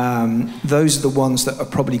 those are the ones that are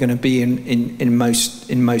probably going to be in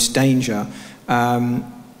most danger.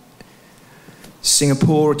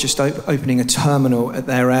 Singapore are just opening a terminal at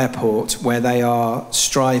their airport where they are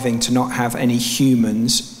striving to not have any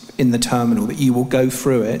humans in the terminal, that you will go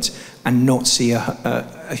through it and not see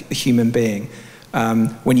a human being.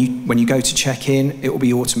 When you go to check in, it will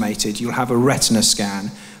be automated. You'll have a retina scan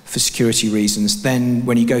for security reasons. Then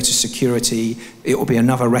when you go to security, it will be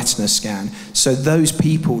another retina scan. So those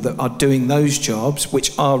people that are doing those jobs,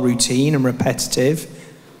 which are routine and repetitive,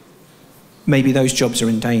 maybe those jobs are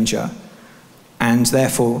in danger. And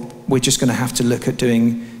therefore, we're just going to have to look at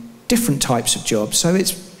doing different types of jobs. So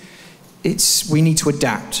we need to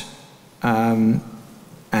adapt. And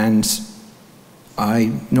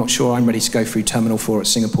I'm not sure I'm ready to go through Terminal 4 at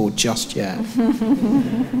Singapore just yet.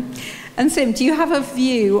 And Sim, do you have a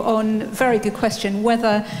view on, very good question,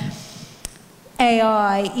 whether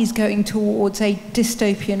AI is going towards a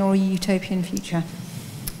dystopian or a utopian future?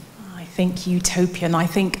 I think utopian. I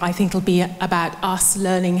think it'll be about us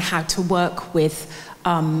learning how to work with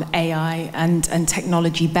AI and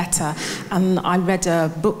technology better. And I read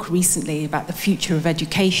a book recently about the future of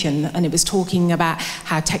education, and it was talking about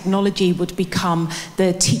how technology would become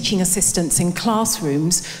the teaching assistants in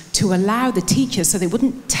classrooms to allow the teachers, so they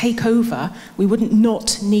wouldn't take over. We wouldn't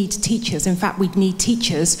not need teachers. In fact, we'd need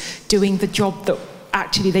teachers doing the job that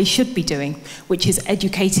actually they should be doing, which is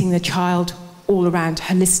educating the child all around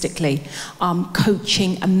holistically,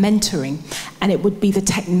 coaching and mentoring. And it would be the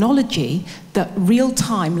technology that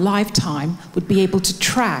real-time, live time, would be able to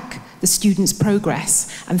track the students'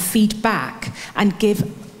 progress and feed back and give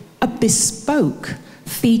a bespoke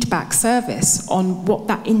feedback service on what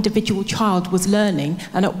that individual child was learning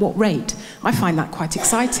and at what rate. I find that quite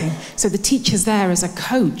exciting. So the teacher's there as a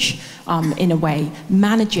coach, in a way,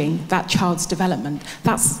 managing that child's development.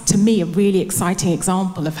 That's, to me, a really exciting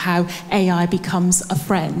example of how AI becomes a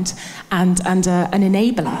friend and an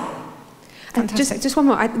enabler. Just one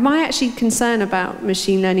more. My actually concern about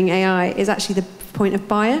machine learning AI is actually the point of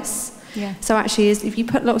bias. Yeah. So actually, if you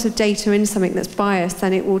put lots of data into something that's biased,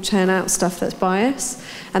 then it will churn out stuff that's biased.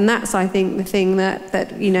 And that's, I think, the thing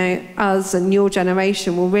that you know, us and your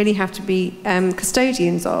generation will really have to be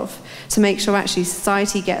custodians of, to make sure actually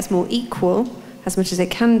society gets more equal as much as it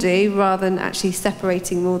can do, rather than actually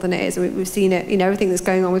separating more than it is. We've seen it, you know, everything that's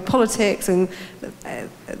going on with politics and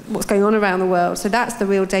what's going on around the world. So that's the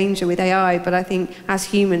real danger with AI. But I think as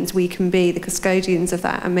humans, we can be the custodians of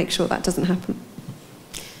that and make sure that doesn't happen.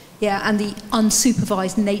 Yeah, and the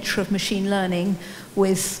unsupervised nature of machine learning,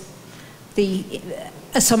 with the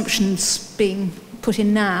assumptions being put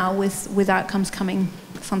in now, with outcomes coming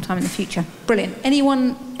sometime in the future. Brilliant.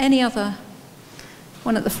 Anyone, any other?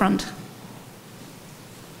 One at the front.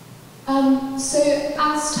 So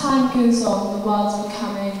as time goes on, the world's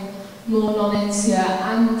becoming more non-insular,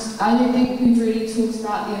 and I don't think we've really talked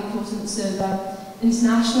about the importance of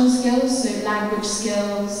international skills, so language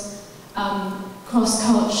skills,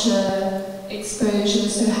 cross-culture exposure.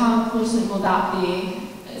 So how important will that be,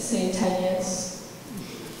 say, in 10 years,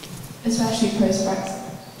 especially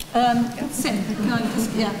post-Brexit? Sim,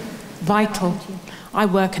 yeah. Vital. I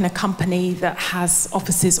work in a company that has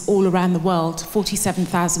offices all around the world,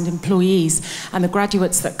 47,000 employees, and the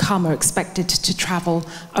graduates that come are expected to travel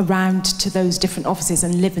around to those different offices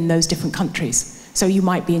and live in those different countries. So you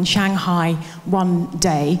might be in Shanghai one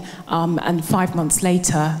day and 5 months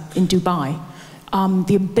later in Dubai.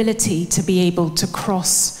 The ability to be able to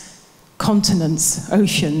cross continents,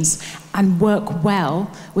 oceans, and work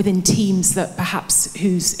well within teams that perhaps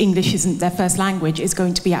whose English isn't their first language is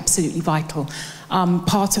going to be absolutely vital.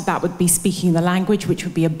 Part of that would be speaking the language, which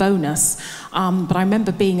would be a bonus. But I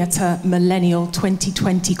remember being at a Millennial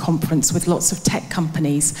 2020 conference with lots of tech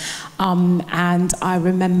companies. And I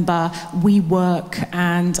remember WeWork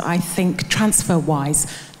and I think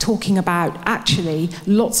TransferWise talking about actually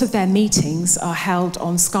lots of their meetings are held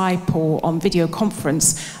on Skype or on video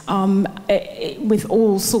conference with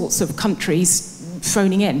all sorts of countries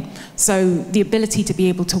phoning in. So the ability to be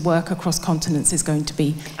able to work across continents is going to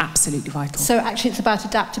be absolutely vital. So actually it's about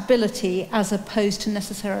adaptability as opposed to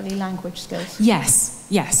necessarily language skills? Yes,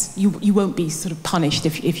 yes. You won't be sort of punished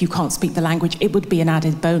if you can't speak the language. It would be an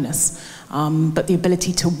added bonus. But the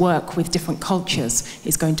ability to work with different cultures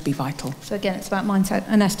is going to be vital. So again, it's about mindset.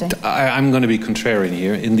 Ernesto? I'm going to be contrarian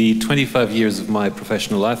here. In the 25 years of my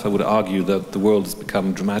professional life, I would argue that the world has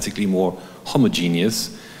become dramatically more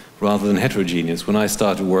homogeneous rather than heterogeneous. When I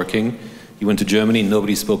started working, you went to Germany,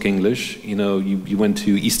 nobody spoke English. You know, you went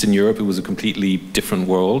to Eastern Europe, it was a completely different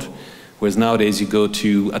world. Whereas nowadays you go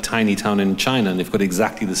to a tiny town in China and they've got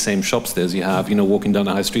exactly the same shops there as you have, you know, walking down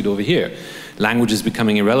the high street over here. Language is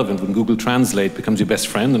becoming irrelevant when Google Translate becomes your best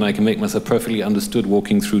friend, and I can make myself perfectly understood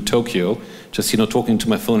walking through Tokyo, just, you know, talking to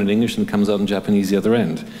my phone in English and it comes out in Japanese the other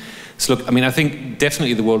end. So look, I mean, I think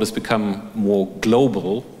definitely the world has become more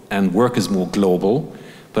global and work is more global,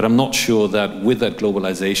 but I'm not sure that with that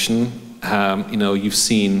globalization, you know, you've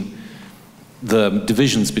seen the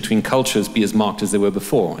divisions between cultures be as marked as they were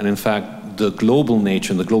before. And in fact, the global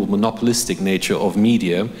nature and the global monopolistic nature of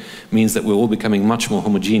media means that we're all becoming much more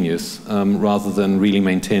homogeneous rather than really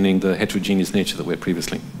maintaining the heterogeneous nature that we had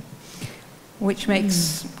previously. Which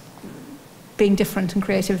makes being different and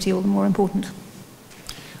creativity all the more important.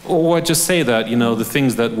 Or I'd just say that, you know, the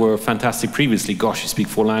things that were fantastic previously, gosh, you speak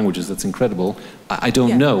 4 languages, that's incredible. I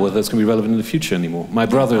don't know whether that's going to be relevant in the future anymore. My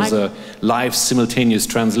brother's a live simultaneous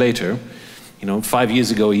translator. You know, 5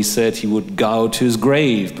 years ago he said he would go to his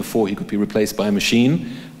grave before he could be replaced by a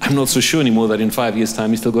machine. I'm not so sure anymore that in 5 years'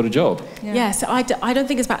 time he's still got a job. Yeah. Yes, I don't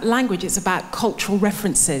think it's about language, it's about cultural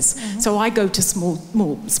references. So I go to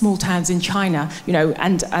small towns in China, you know,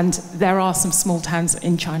 and there are some small towns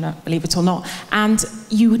in China, believe it or not, and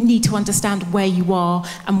you need to understand where you are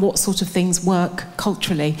and what sort of things work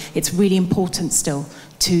culturally. It's really important still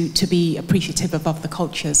to be appreciative of other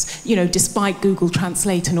cultures. You know, despite Google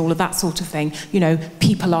Translate and all of that sort of thing, you know,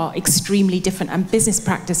 people are extremely different and business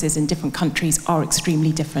practices in different countries are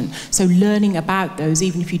extremely different. So learning about those,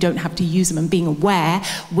 even if you don't have to use them, and being aware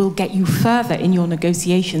will get you further in your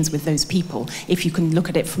negotiations with those people if you can look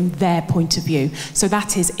at it from their point of view. So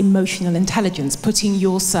that is emotional intelligence, putting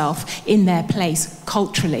yourself in their place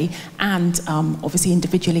culturally and obviously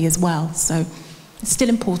individually as well. So it's still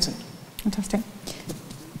important. Fantastic.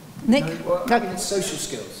 Nick? No, well, I mean, it's social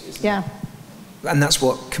skills, isn't Yeah. it? And that's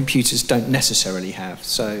what computers don't necessarily have.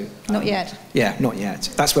 So Not yet. Yeah, not yet.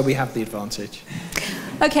 That's where we have the advantage.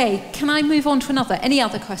 Okay, can I move on to another? Any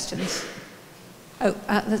other questions? Oh,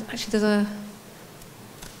 there's a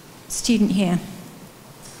student here.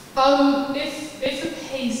 If the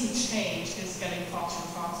pace of change is getting faster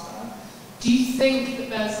and faster, do you think that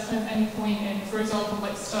there's kind of any point in, for example,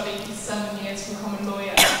 like studying for 7 years to become a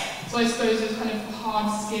lawyer? So I suppose those kind of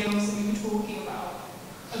hard skills that we were talking about,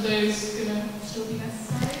 are those going to still be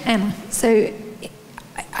necessary? Emma? So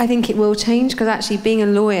I think it will change, because actually being a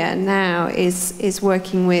lawyer now is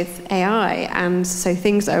working with AI, and so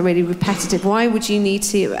things that are really repetitive. Why would you need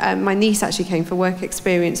to... my niece actually came for work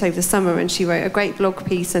experience over the summer, and she wrote a great blog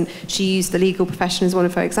piece, and she used the legal profession as one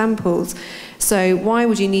of her examples. So why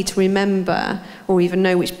would you need to remember or even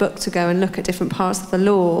know which book to go and look at different parts of the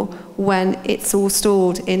law when it's all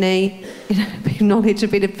stored in a knowledge, a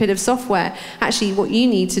bit of software? Actually, what you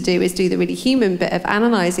need to do is do the really human bit of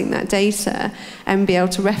analysing that data and be able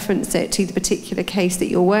to reference it to the particular case that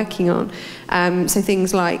you're working on. So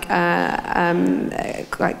things like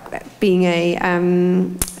being a...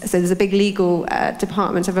 so there's a big legal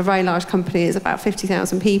department of a very large company. It's about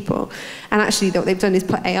 50,000 people. And actually what they've done is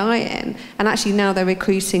put AI in. And actually now they're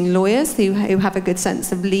recruiting lawyers who have a good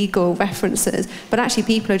sense of legal references. But actually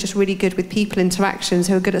people are just really good with people interactions,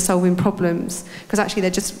 who are good at solving problems. Because actually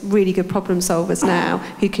they're just really good problem solvers now,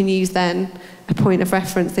 who can use then a point of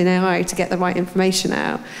reference in AI to get the right information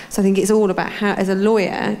out. So I think it's all about how, as a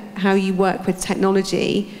lawyer, how you work with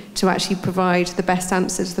technology to actually provide the best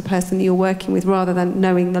answer to the person that you're working with, rather than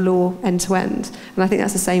knowing the law end to end. And I think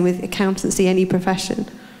that's the same with accountancy, any profession.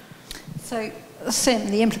 So, Sim,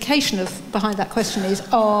 the implication behind that question is,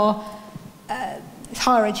 are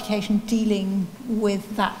higher education dealing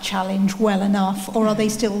with that challenge well enough, or are they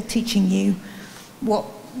still teaching you what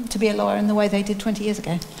to be a lawyer in the way they did 20 years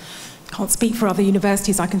ago? Can't speak for other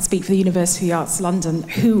universities. I can speak for the University of Arts London,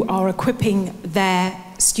 who are equipping their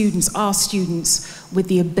students, our students, with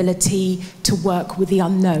the ability to work with the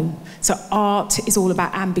unknown. So art is all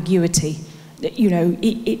about ambiguity. You know,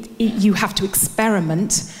 you have to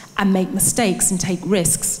experiment and make mistakes and take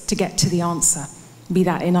risks to get to the answer, be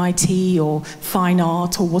that in IT or fine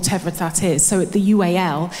art or whatever that is. So at the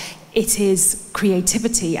UAL, it is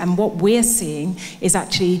creativity, and what we're seeing is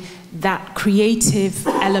actually that creative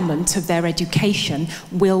element of their education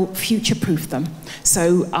will future-proof them.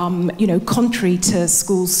 So, you know, contrary to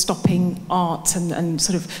schools stopping art and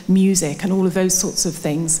sort of music and all of those sorts of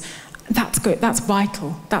things, that's good. That's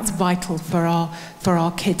vital. That's vital for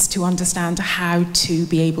our kids to understand how to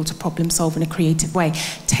be able to problem solve in a creative way.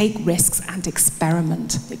 Take risks and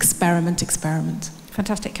experiment. Experiment, experiment.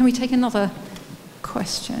 Fantastic. Can we take another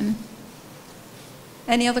question?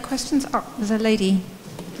 Any other questions? Oh, there's a lady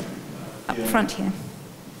up front here.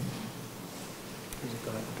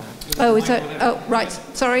 Oh, is it? Oh, right.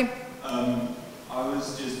 Sorry. I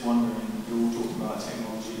was just wondering, you're all talking about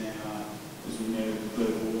technology and AI, as we know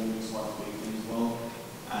global warming is one big thing as well,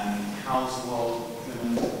 and how's the world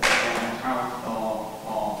driven, and how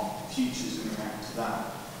our futures going to react to that?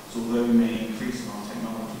 So although we may increase in our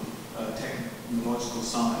technological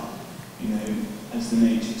side, you know, as the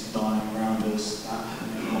nature's dying around us, that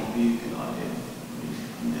may not be a good idea.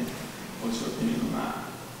 What's your opinion on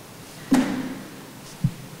that?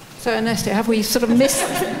 So, Ernesto, have we sort of missed...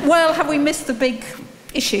 well, have we missed the big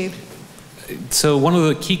issue? So one of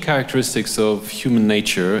the key characteristics of human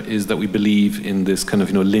nature is that we believe in this kind of,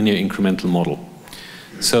 you know, linear incremental model.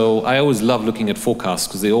 So I always love looking at forecasts,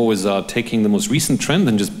 because they always are taking the most recent trend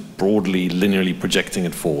and just broadly, linearly projecting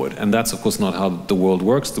it forward. And that's, of course, not how the world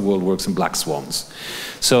works. The world works in black swans.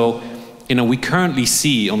 So, you know, we currently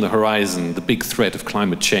see on the horizon the big threat of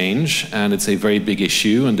climate change, and it's a very big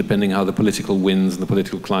issue, and depending how the political winds and the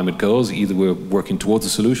political climate goes, either we're working towards a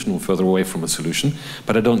solution or further away from a solution.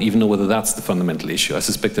 But I don't even know whether that's the fundamental issue. I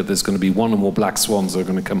suspect that there's going to be one or more black swans that are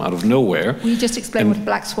going to come out of nowhere. Will you just explain what a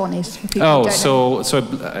black swan is? For people Oh, who don't so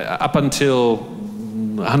up until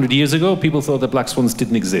 100 years ago, people thought that black swans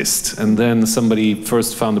didn't exist. And then somebody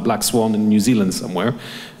first found a black swan in New Zealand somewhere,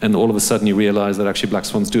 and all of a sudden you realize that actually black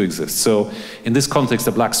swans do exist. So in this context,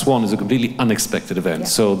 a black swan is a completely unexpected event. Yeah.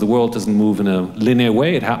 So the world doesn't move in a linear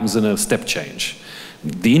way, it happens in a step change.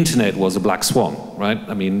 The internet was a black swan, right?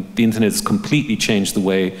 I mean, the internet has completely changed the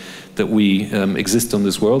way that we exist on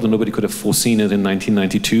this world, and nobody could have foreseen it in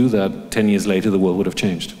 1992 that 10 years later the world would have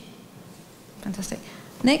changed. Fantastic.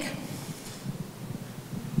 Nick?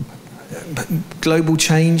 Global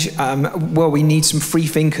change, well, we need some free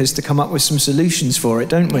thinkers to come up with some solutions for it,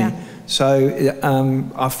 don't we? Yeah. So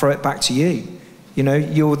I'll throw it back to you. You know,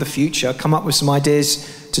 you're the future. Come up with some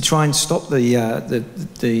ideas to try and stop the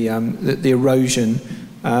erosion.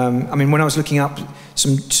 I mean, when I was looking up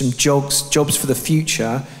some jobs for the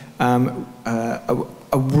future, a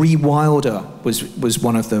rewilder was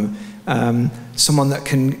one of them. Someone that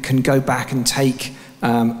can go back and take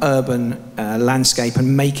urban landscape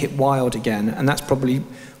and make it wild again, and that's probably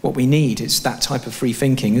what we need. It's that type of free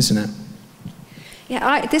thinking, isn't it?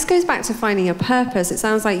 Yeah, this goes back to finding a purpose. It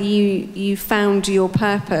sounds like you found your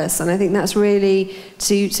purpose, and I think that's really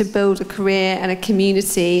to build a career and a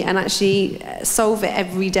community and actually solve it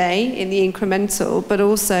every day in the incremental, but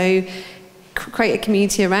also create a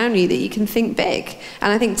community around you that you can think big.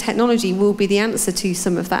 And I think technology will be the answer to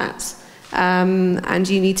some of that. And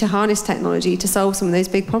you need to harness technology to solve some of those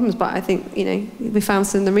big problems. But I think, you know, we found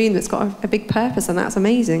someone in the room that's got a big purpose, and that's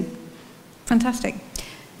amazing. Fantastic.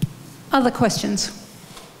 Other questions?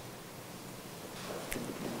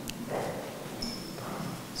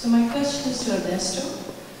 So my question is to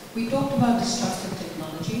Ernesto. We talked about disruptive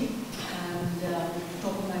technology, and off the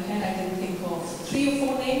top of my head I can think of 3 or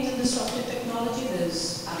 4 names in disruptive technology.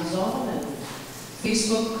 There's Amazon and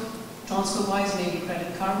Facebook, TransferWise, maybe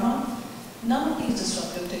Credit Karma. None of these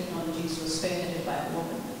disruptive technologies were spearheaded by a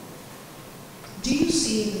woman. Do you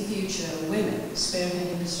see in the future women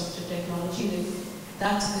spearheading disruptive technology? If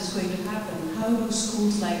that is going to happen, how do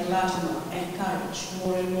schools like LATYMER encourage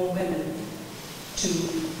more and more women to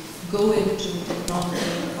go into technology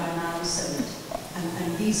and finance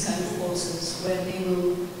and these kind of courses where they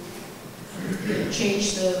will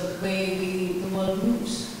change the way the world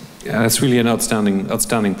moves? Yeah, that's really an outstanding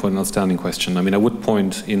point, an outstanding question. I mean, I would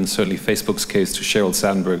point in certainly Facebook's case to Sheryl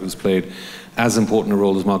Sandberg, who's played as important a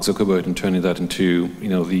role as Mark Zuckerberg in turning that into, you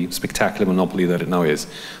know, the spectacular monopoly that it now is.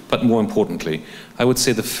 But more importantly, I would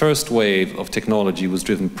say the first wave of technology was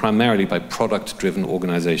driven primarily by product-driven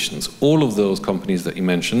organizations. All of those companies that you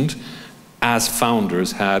mentioned, as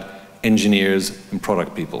founders, had engineers and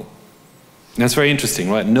product people. And that's very interesting,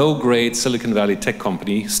 right? No great Silicon Valley tech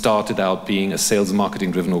company started out being a sales and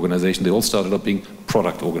marketing driven organization. They all started out being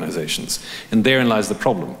product organizations. And therein lies the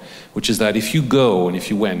problem, which is that if you go, and if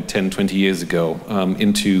you went 10, 20 years ago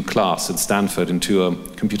into class at Stanford, into a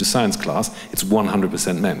computer science class, it's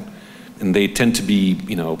 100% men. And they tend to be,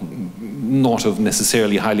 you know, not of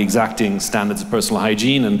necessarily highly exacting standards of personal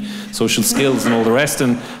hygiene and social skills and all the rest,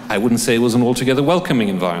 and I wouldn't say it was an altogether welcoming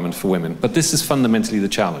environment for women. But this is fundamentally the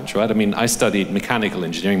challenge, right? I mean, I studied mechanical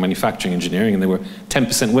engineering, manufacturing engineering, and there were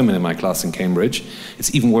 10% women in my class in Cambridge.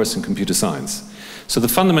 It's even worse in computer science. So the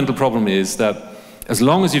fundamental problem is that as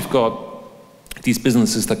long as you've got these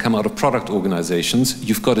businesses that come out of product organizations,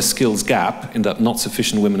 you've got a skills gap in that not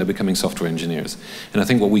sufficient women are becoming software engineers. And I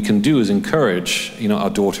think what we can do is encourage, you know, our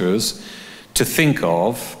daughters to think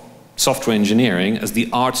of software engineering as the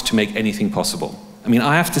art to make anything possible. I mean,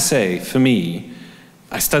 I have to say, for me,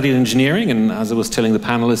 I studied engineering, and as I was telling the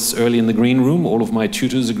panelists early in the green room, all of my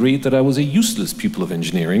tutors agreed that I was a useless pupil of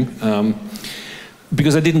engineering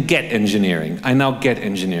because I didn't get engineering. I now get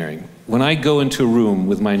engineering. When I go into a room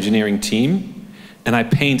with my engineering team, and I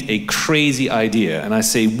paint a crazy idea, and I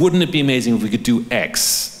say, wouldn't it be amazing if we could do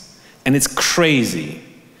X? And it's crazy.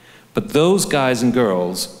 But those guys and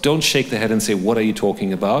girls don't shake their head and say, what are you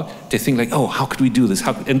talking about? They think like, oh, how could we do this?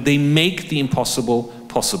 And they make the impossible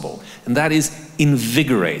possible. And that is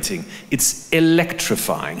invigorating. It's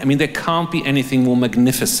electrifying. I mean, there can't be anything more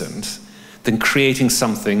magnificent than creating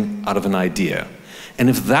something out of an idea. And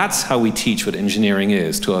if that's how we teach what engineering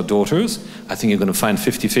is to our daughters, I think you're going to find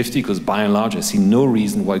 50-50, because by and large I see no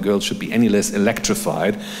reason why girls should be any less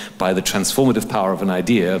electrified by the transformative power of an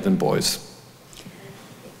idea than boys.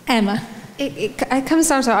 Emma. It comes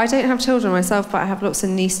down to, I don't have children myself, but I have lots of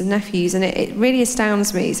nieces and nephews, and it really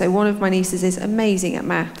astounds me. So one of my nieces is amazing at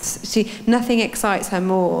maths. Nothing excites her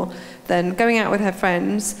more than going out with her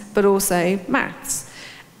friends, but also maths.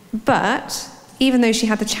 But even though she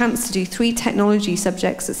had the chance to do 3 technology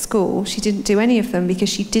subjects at school, she didn't do any of them because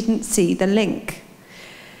she didn't see the link.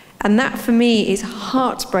 And that for me is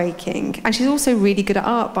heartbreaking. And she's also really good at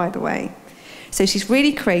art, by the way. So she's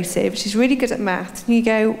really creative, she's really good at maths, and you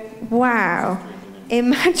go, wow,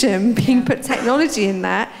 imagine being put technology in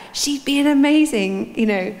that. She'd be an amazing, you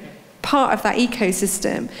know, part of that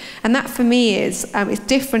ecosystem. And that for me is it's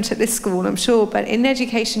different at this school, I'm sure, but in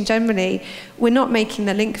education generally, we're not making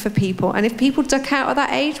the link for people. And if people duck out at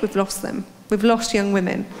that age, we've lost them. We've lost young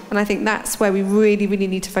women. And I think that's where we really, really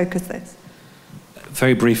need to focus this.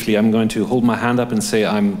 Very briefly, I'm going to hold my hand up and say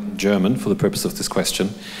I'm German for the purpose of this question,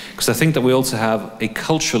 because I think that we also have a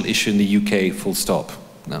cultural issue in the UK, full stop.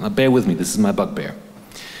 Now bear with me, this is my bugbear.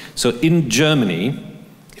 So in Germany,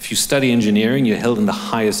 if you study engineering, you're held in the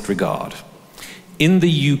highest regard. In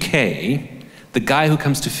the UK, the guy who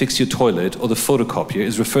comes to fix your toilet or the photocopier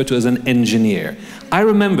is referred to as an engineer. I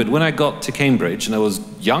remembered when I got to Cambridge and I was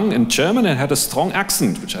young and German and had a strong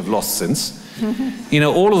accent, which I've lost since. You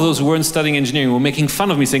know, all of those who weren't studying engineering were making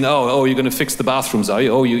fun of me, saying, oh, you're going to fix the bathrooms, are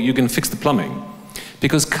you? Oh, you're going to fix the plumbing.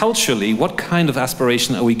 Because culturally, what kind of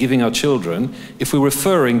aspiration are we giving our children if we're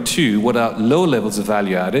referring to what are low levels of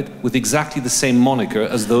value added with exactly the same moniker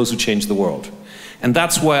as those who change the world? And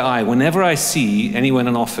that's why whenever I see anywhere in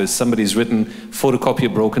an office, somebody's written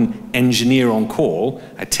photocopier broken, engineer on call,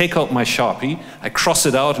 I take out my Sharpie, I cross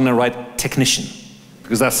it out and I write technician,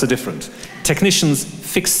 because that's the difference. Technicians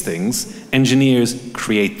fix things, engineers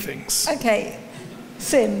create things. Okay,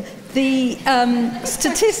 Sim, the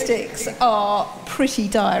statistics are pretty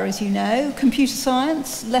dire, as you know. Computer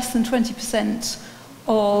science, less than 20%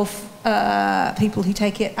 of people who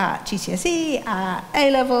take it at GCSE, at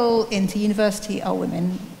A-level, into university are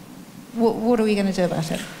women. What are we going to do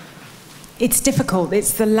about it? It's difficult.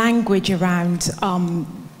 It's the language around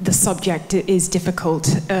the subject is difficult.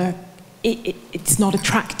 It's not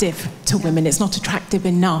attractive to women. It's not attractive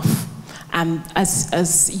enough. And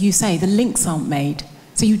as you say, the links aren't made.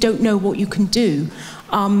 So you don't know what you can do.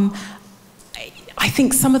 I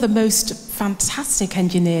think some of the most fantastic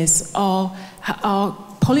engineers are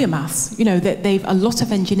polymaths. You know, that a lot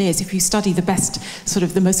of engineers, if you study the best, sort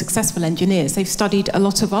of the most successful engineers, they've studied a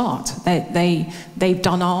lot of art. They've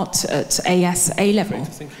done art at A level.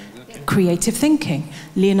 Creative thinking.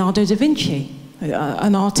 Leonardo da Vinci,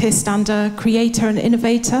 an artist and a creator and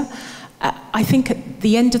innovator. I think at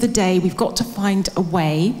the end of the day, we've got to find a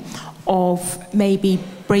way of maybe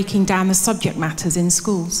breaking down the subject matters in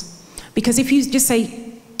schools. Because if you just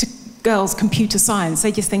say to girls computer science,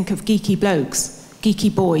 they just think of geeky blokes,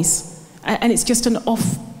 geeky boys. And it's just an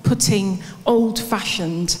off-putting,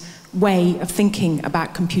 old-fashioned way of thinking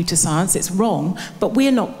about computer science. It's wrong, but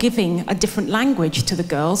we're not giving a different language to the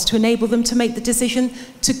girls to enable them to make the decision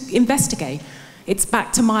to investigate. It's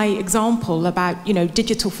back to my example about, you know,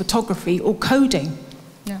 digital photography or coding.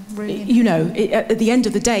 Yeah, really. You know, at the end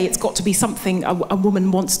of the day, it's got to be something a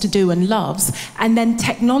woman wants to do and loves, and then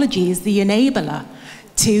technology is the enabler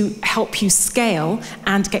to help you scale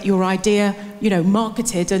and get your idea, you know,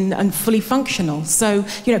 marketed and fully functional. So,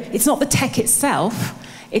 you know, it's not the tech itself,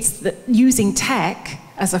 it's using tech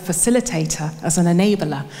as a facilitator, as an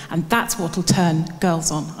enabler, and that's what will turn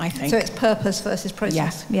girls on, I think. So it's purpose versus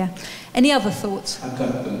process. Yeah. Yeah. Any other thoughts? I've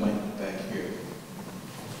got the mic back here.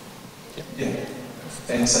 Yeah.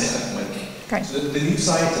 Thanks, Mike. Great. So the New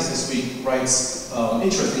Scientist this week writes,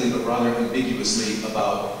 interestingly but rather ambiguously,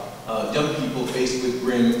 about young people faced with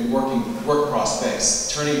grim work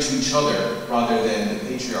prospects turning to each other rather than the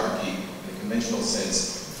patriarchy in a conventional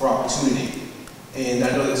sense for opportunity. And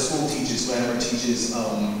I know that school teaches, LATYMER teaches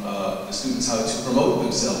the students how to promote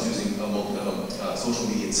themselves using social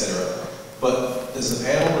media, etc. But does the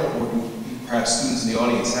panel, or perhaps students in the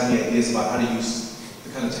audience, have any ideas about how to use the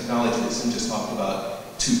kind of technology that Sim just talked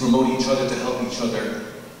about to promote each other, to help each other,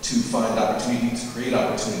 to find opportunity, to create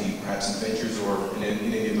opportunity, perhaps in ventures or in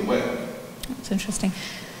any other way? That's interesting.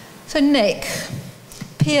 So Nick,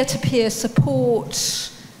 peer-to-peer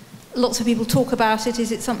support, lots of people talk about it.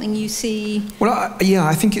 Is it something you see? Well, yeah,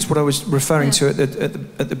 I think it's what I was referring to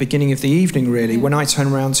at the beginning of the evening, really. When I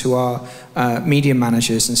turn around to our media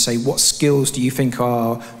managers and say, what skills do you think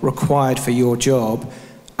are required for your job?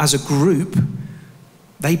 As a group,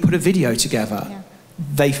 they put a video together. Yeah.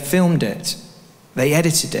 They filmed it. They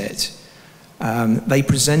edited it. They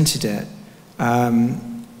presented it.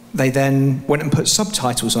 They then went and put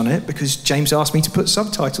subtitles on it because James asked me to put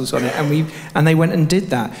subtitles on it, and they went and did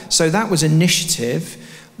that. So that was initiative.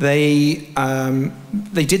 They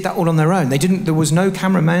did that all on their own. There was no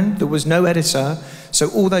cameraman, there was no editor. So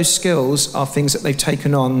all those skills are things that they've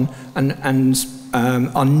taken on and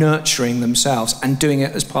are nurturing themselves and doing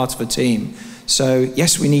it as part of a team. So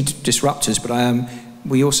yes, we need disruptors, but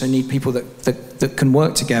we also need people that can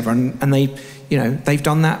work together, and they've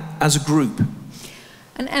done that as a group.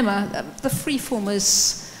 And Emma, the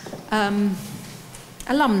Freeformers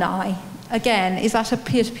alumni, again, is that a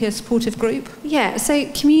peer-to-peer supportive group? Yeah, so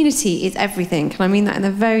community is everything, and I mean that in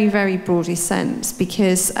a very, very broadest sense,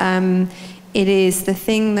 because it is the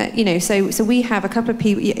thing that, you know, so we have a couple of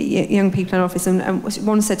people, young people in our office, and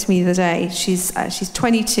one said to me the other day, she's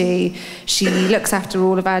 22, she looks after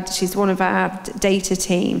she's one of our data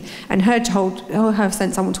team, and her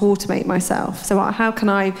sense, I want to automate myself, so how can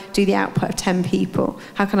I do the output of 10 people?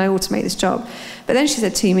 How can I automate this job? But then she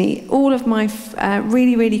said to me, all of my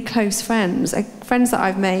really, really close friends that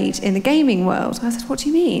I've made in the gaming world. I said, what do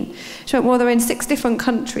you mean? She went, well, they're in 6 different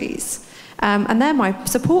countries, and they're my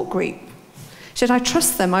support group. She said, I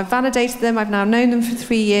trust them, I've validated them, I've now known them for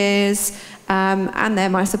 3 years, and they're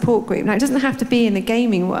my support group. Now, it doesn't have to be in the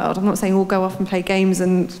gaming world. I'm not saying all go off and play games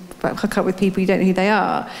and hook up with people you don't know who they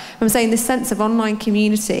are. I'm saying this sense of online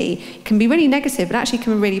community can be really negative, but actually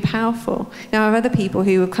can be really powerful. Now, I have other people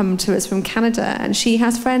who have come to us from Canada, and she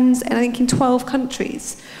has friends, I think, in 12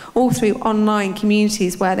 countries, all through online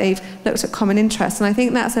communities where they've looked at common interests. And I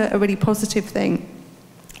think that's a really positive thing.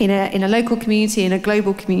 In a local community, in a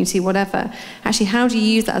global community, whatever, actually how do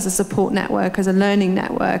you use that as a support network, as a learning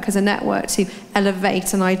network, as a network to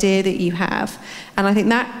elevate an idea that you have? And I think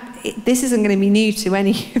this isn't going to be new to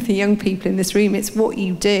any of the young people in this room. It's what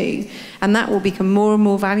you do, and that will become more and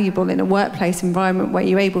more valuable in a workplace environment where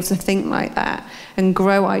you're able to think like that and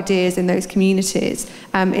grow ideas in those communities.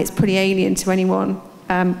 It's pretty alien to anyone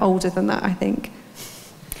older than that, I think.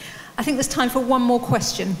 I think there's time for one more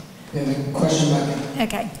question. Yeah, the question back.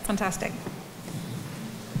 Okay, fantastic.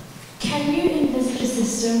 Can you envisage a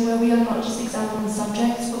system where we are not just examining the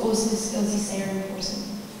subjects, but also the skills you say are important?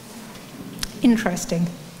 Interesting.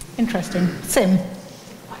 Interesting. Sim?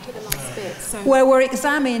 I hear the last bit. So Where we're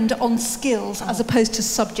examined on skills as opposed to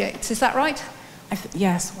subjects. Is that right?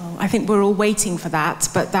 Yes, well, I think we're all waiting for that,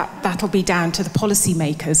 but that'll be down to the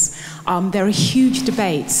policymakers. There are huge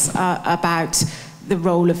debates about the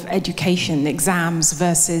role of education, exams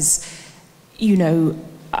versus,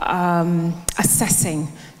 assessing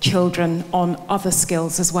children on other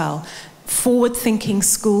skills as well. Forward-thinking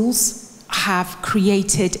schools have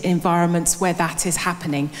created environments where that is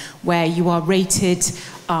happening, where you are rated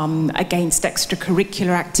against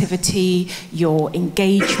extracurricular activity, your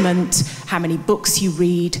engagement, how many books you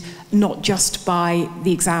read, not just by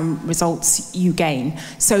the exam results you gain.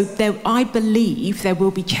 So I believe there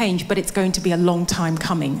will be change, but it's going to be a long time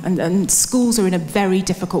coming. And schools are in a very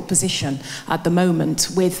difficult position at the moment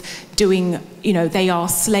with doing, they are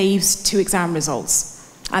slaves to exam results.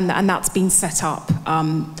 And that's been set up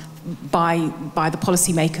by the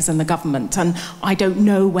policymakers and the government. And I don't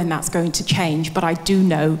know when that's going to change, but I do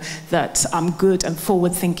know that good and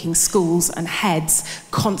forward-thinking schools and heads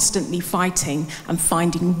constantly fighting and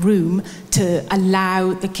finding room to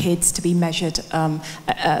allow the kids to be measured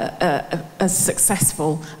as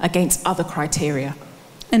successful against other criteria.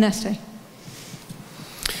 Ernesto?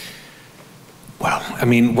 Well, I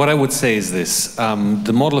mean, what I would say is this.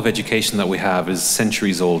 The model of education that we have is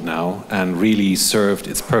centuries old now and really served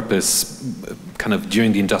its purpose kind of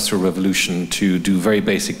during the Industrial Revolution to do very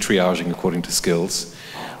basic triaging according to skills.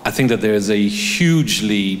 I think that there is a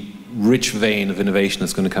hugely rich vein of innovation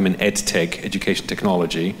that's going to come in EdTech, education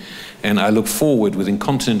technology, and I look forward with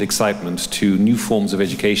incontinent excitement to new forms of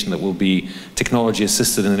education that will be technology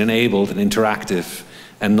assisted and enabled and interactive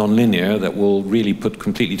and non-linear that will really put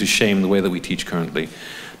completely to shame the way that we teach currently.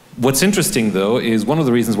 What's interesting, though, is one of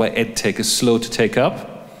the reasons why EdTech is slow to take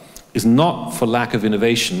up is not for lack of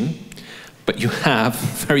innovation, but you have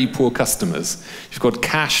very poor customers. You've got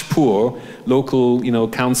cash-poor local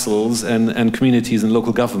councils and communities and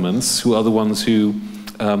local governments who are the ones who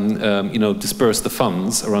disperse the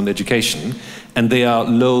funds around education, and they are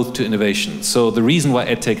loath to innovation. So the reason why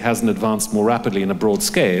EdTech hasn't advanced more rapidly in a broad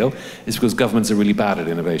scale is because governments are really bad at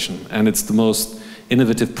innovation, and it's the most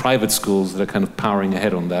innovative private schools that are kind of powering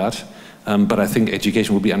ahead on that. But I think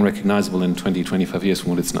education will be unrecognizable in 20, 25 years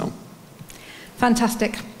from what it's now.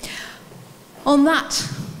 Fantastic. On that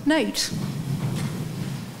note,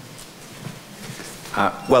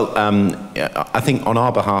 I think on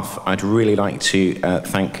our behalf, I'd really like to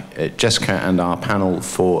thank Jessica and our panel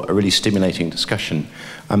for a really stimulating discussion.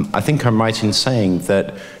 I think I'm right in saying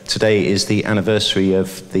that today is the anniversary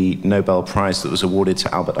of the Nobel Prize that was awarded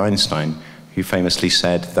to Albert Einstein, who famously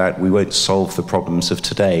said that we won't solve the problems of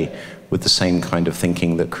today with the same kind of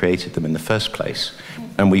thinking that created them in the first place.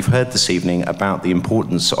 And we've heard this evening about the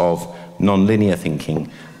importance of non-linear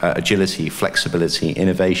thinking, agility, flexibility,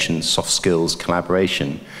 innovation, soft skills,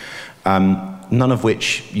 collaboration, none of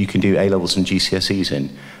which you can do A-levels and GCSEs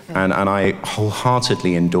in. And I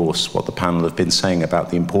wholeheartedly endorse what the panel have been saying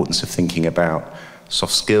about the importance of thinking about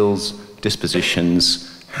soft skills,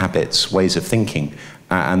 dispositions, habits, ways of thinking.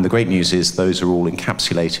 And the great news is those are all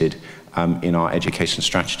encapsulated in our education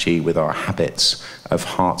strategy with our habits of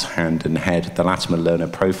heart, hand, and head, the LATYMER learner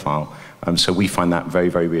profile. So we find that very,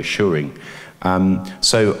 very reassuring.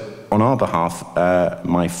 So on our behalf,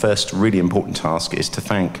 my first really important task is to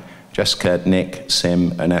thank Jessica, Nick,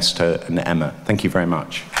 Sim, Ernesto, and Emma. Thank you very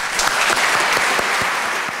much.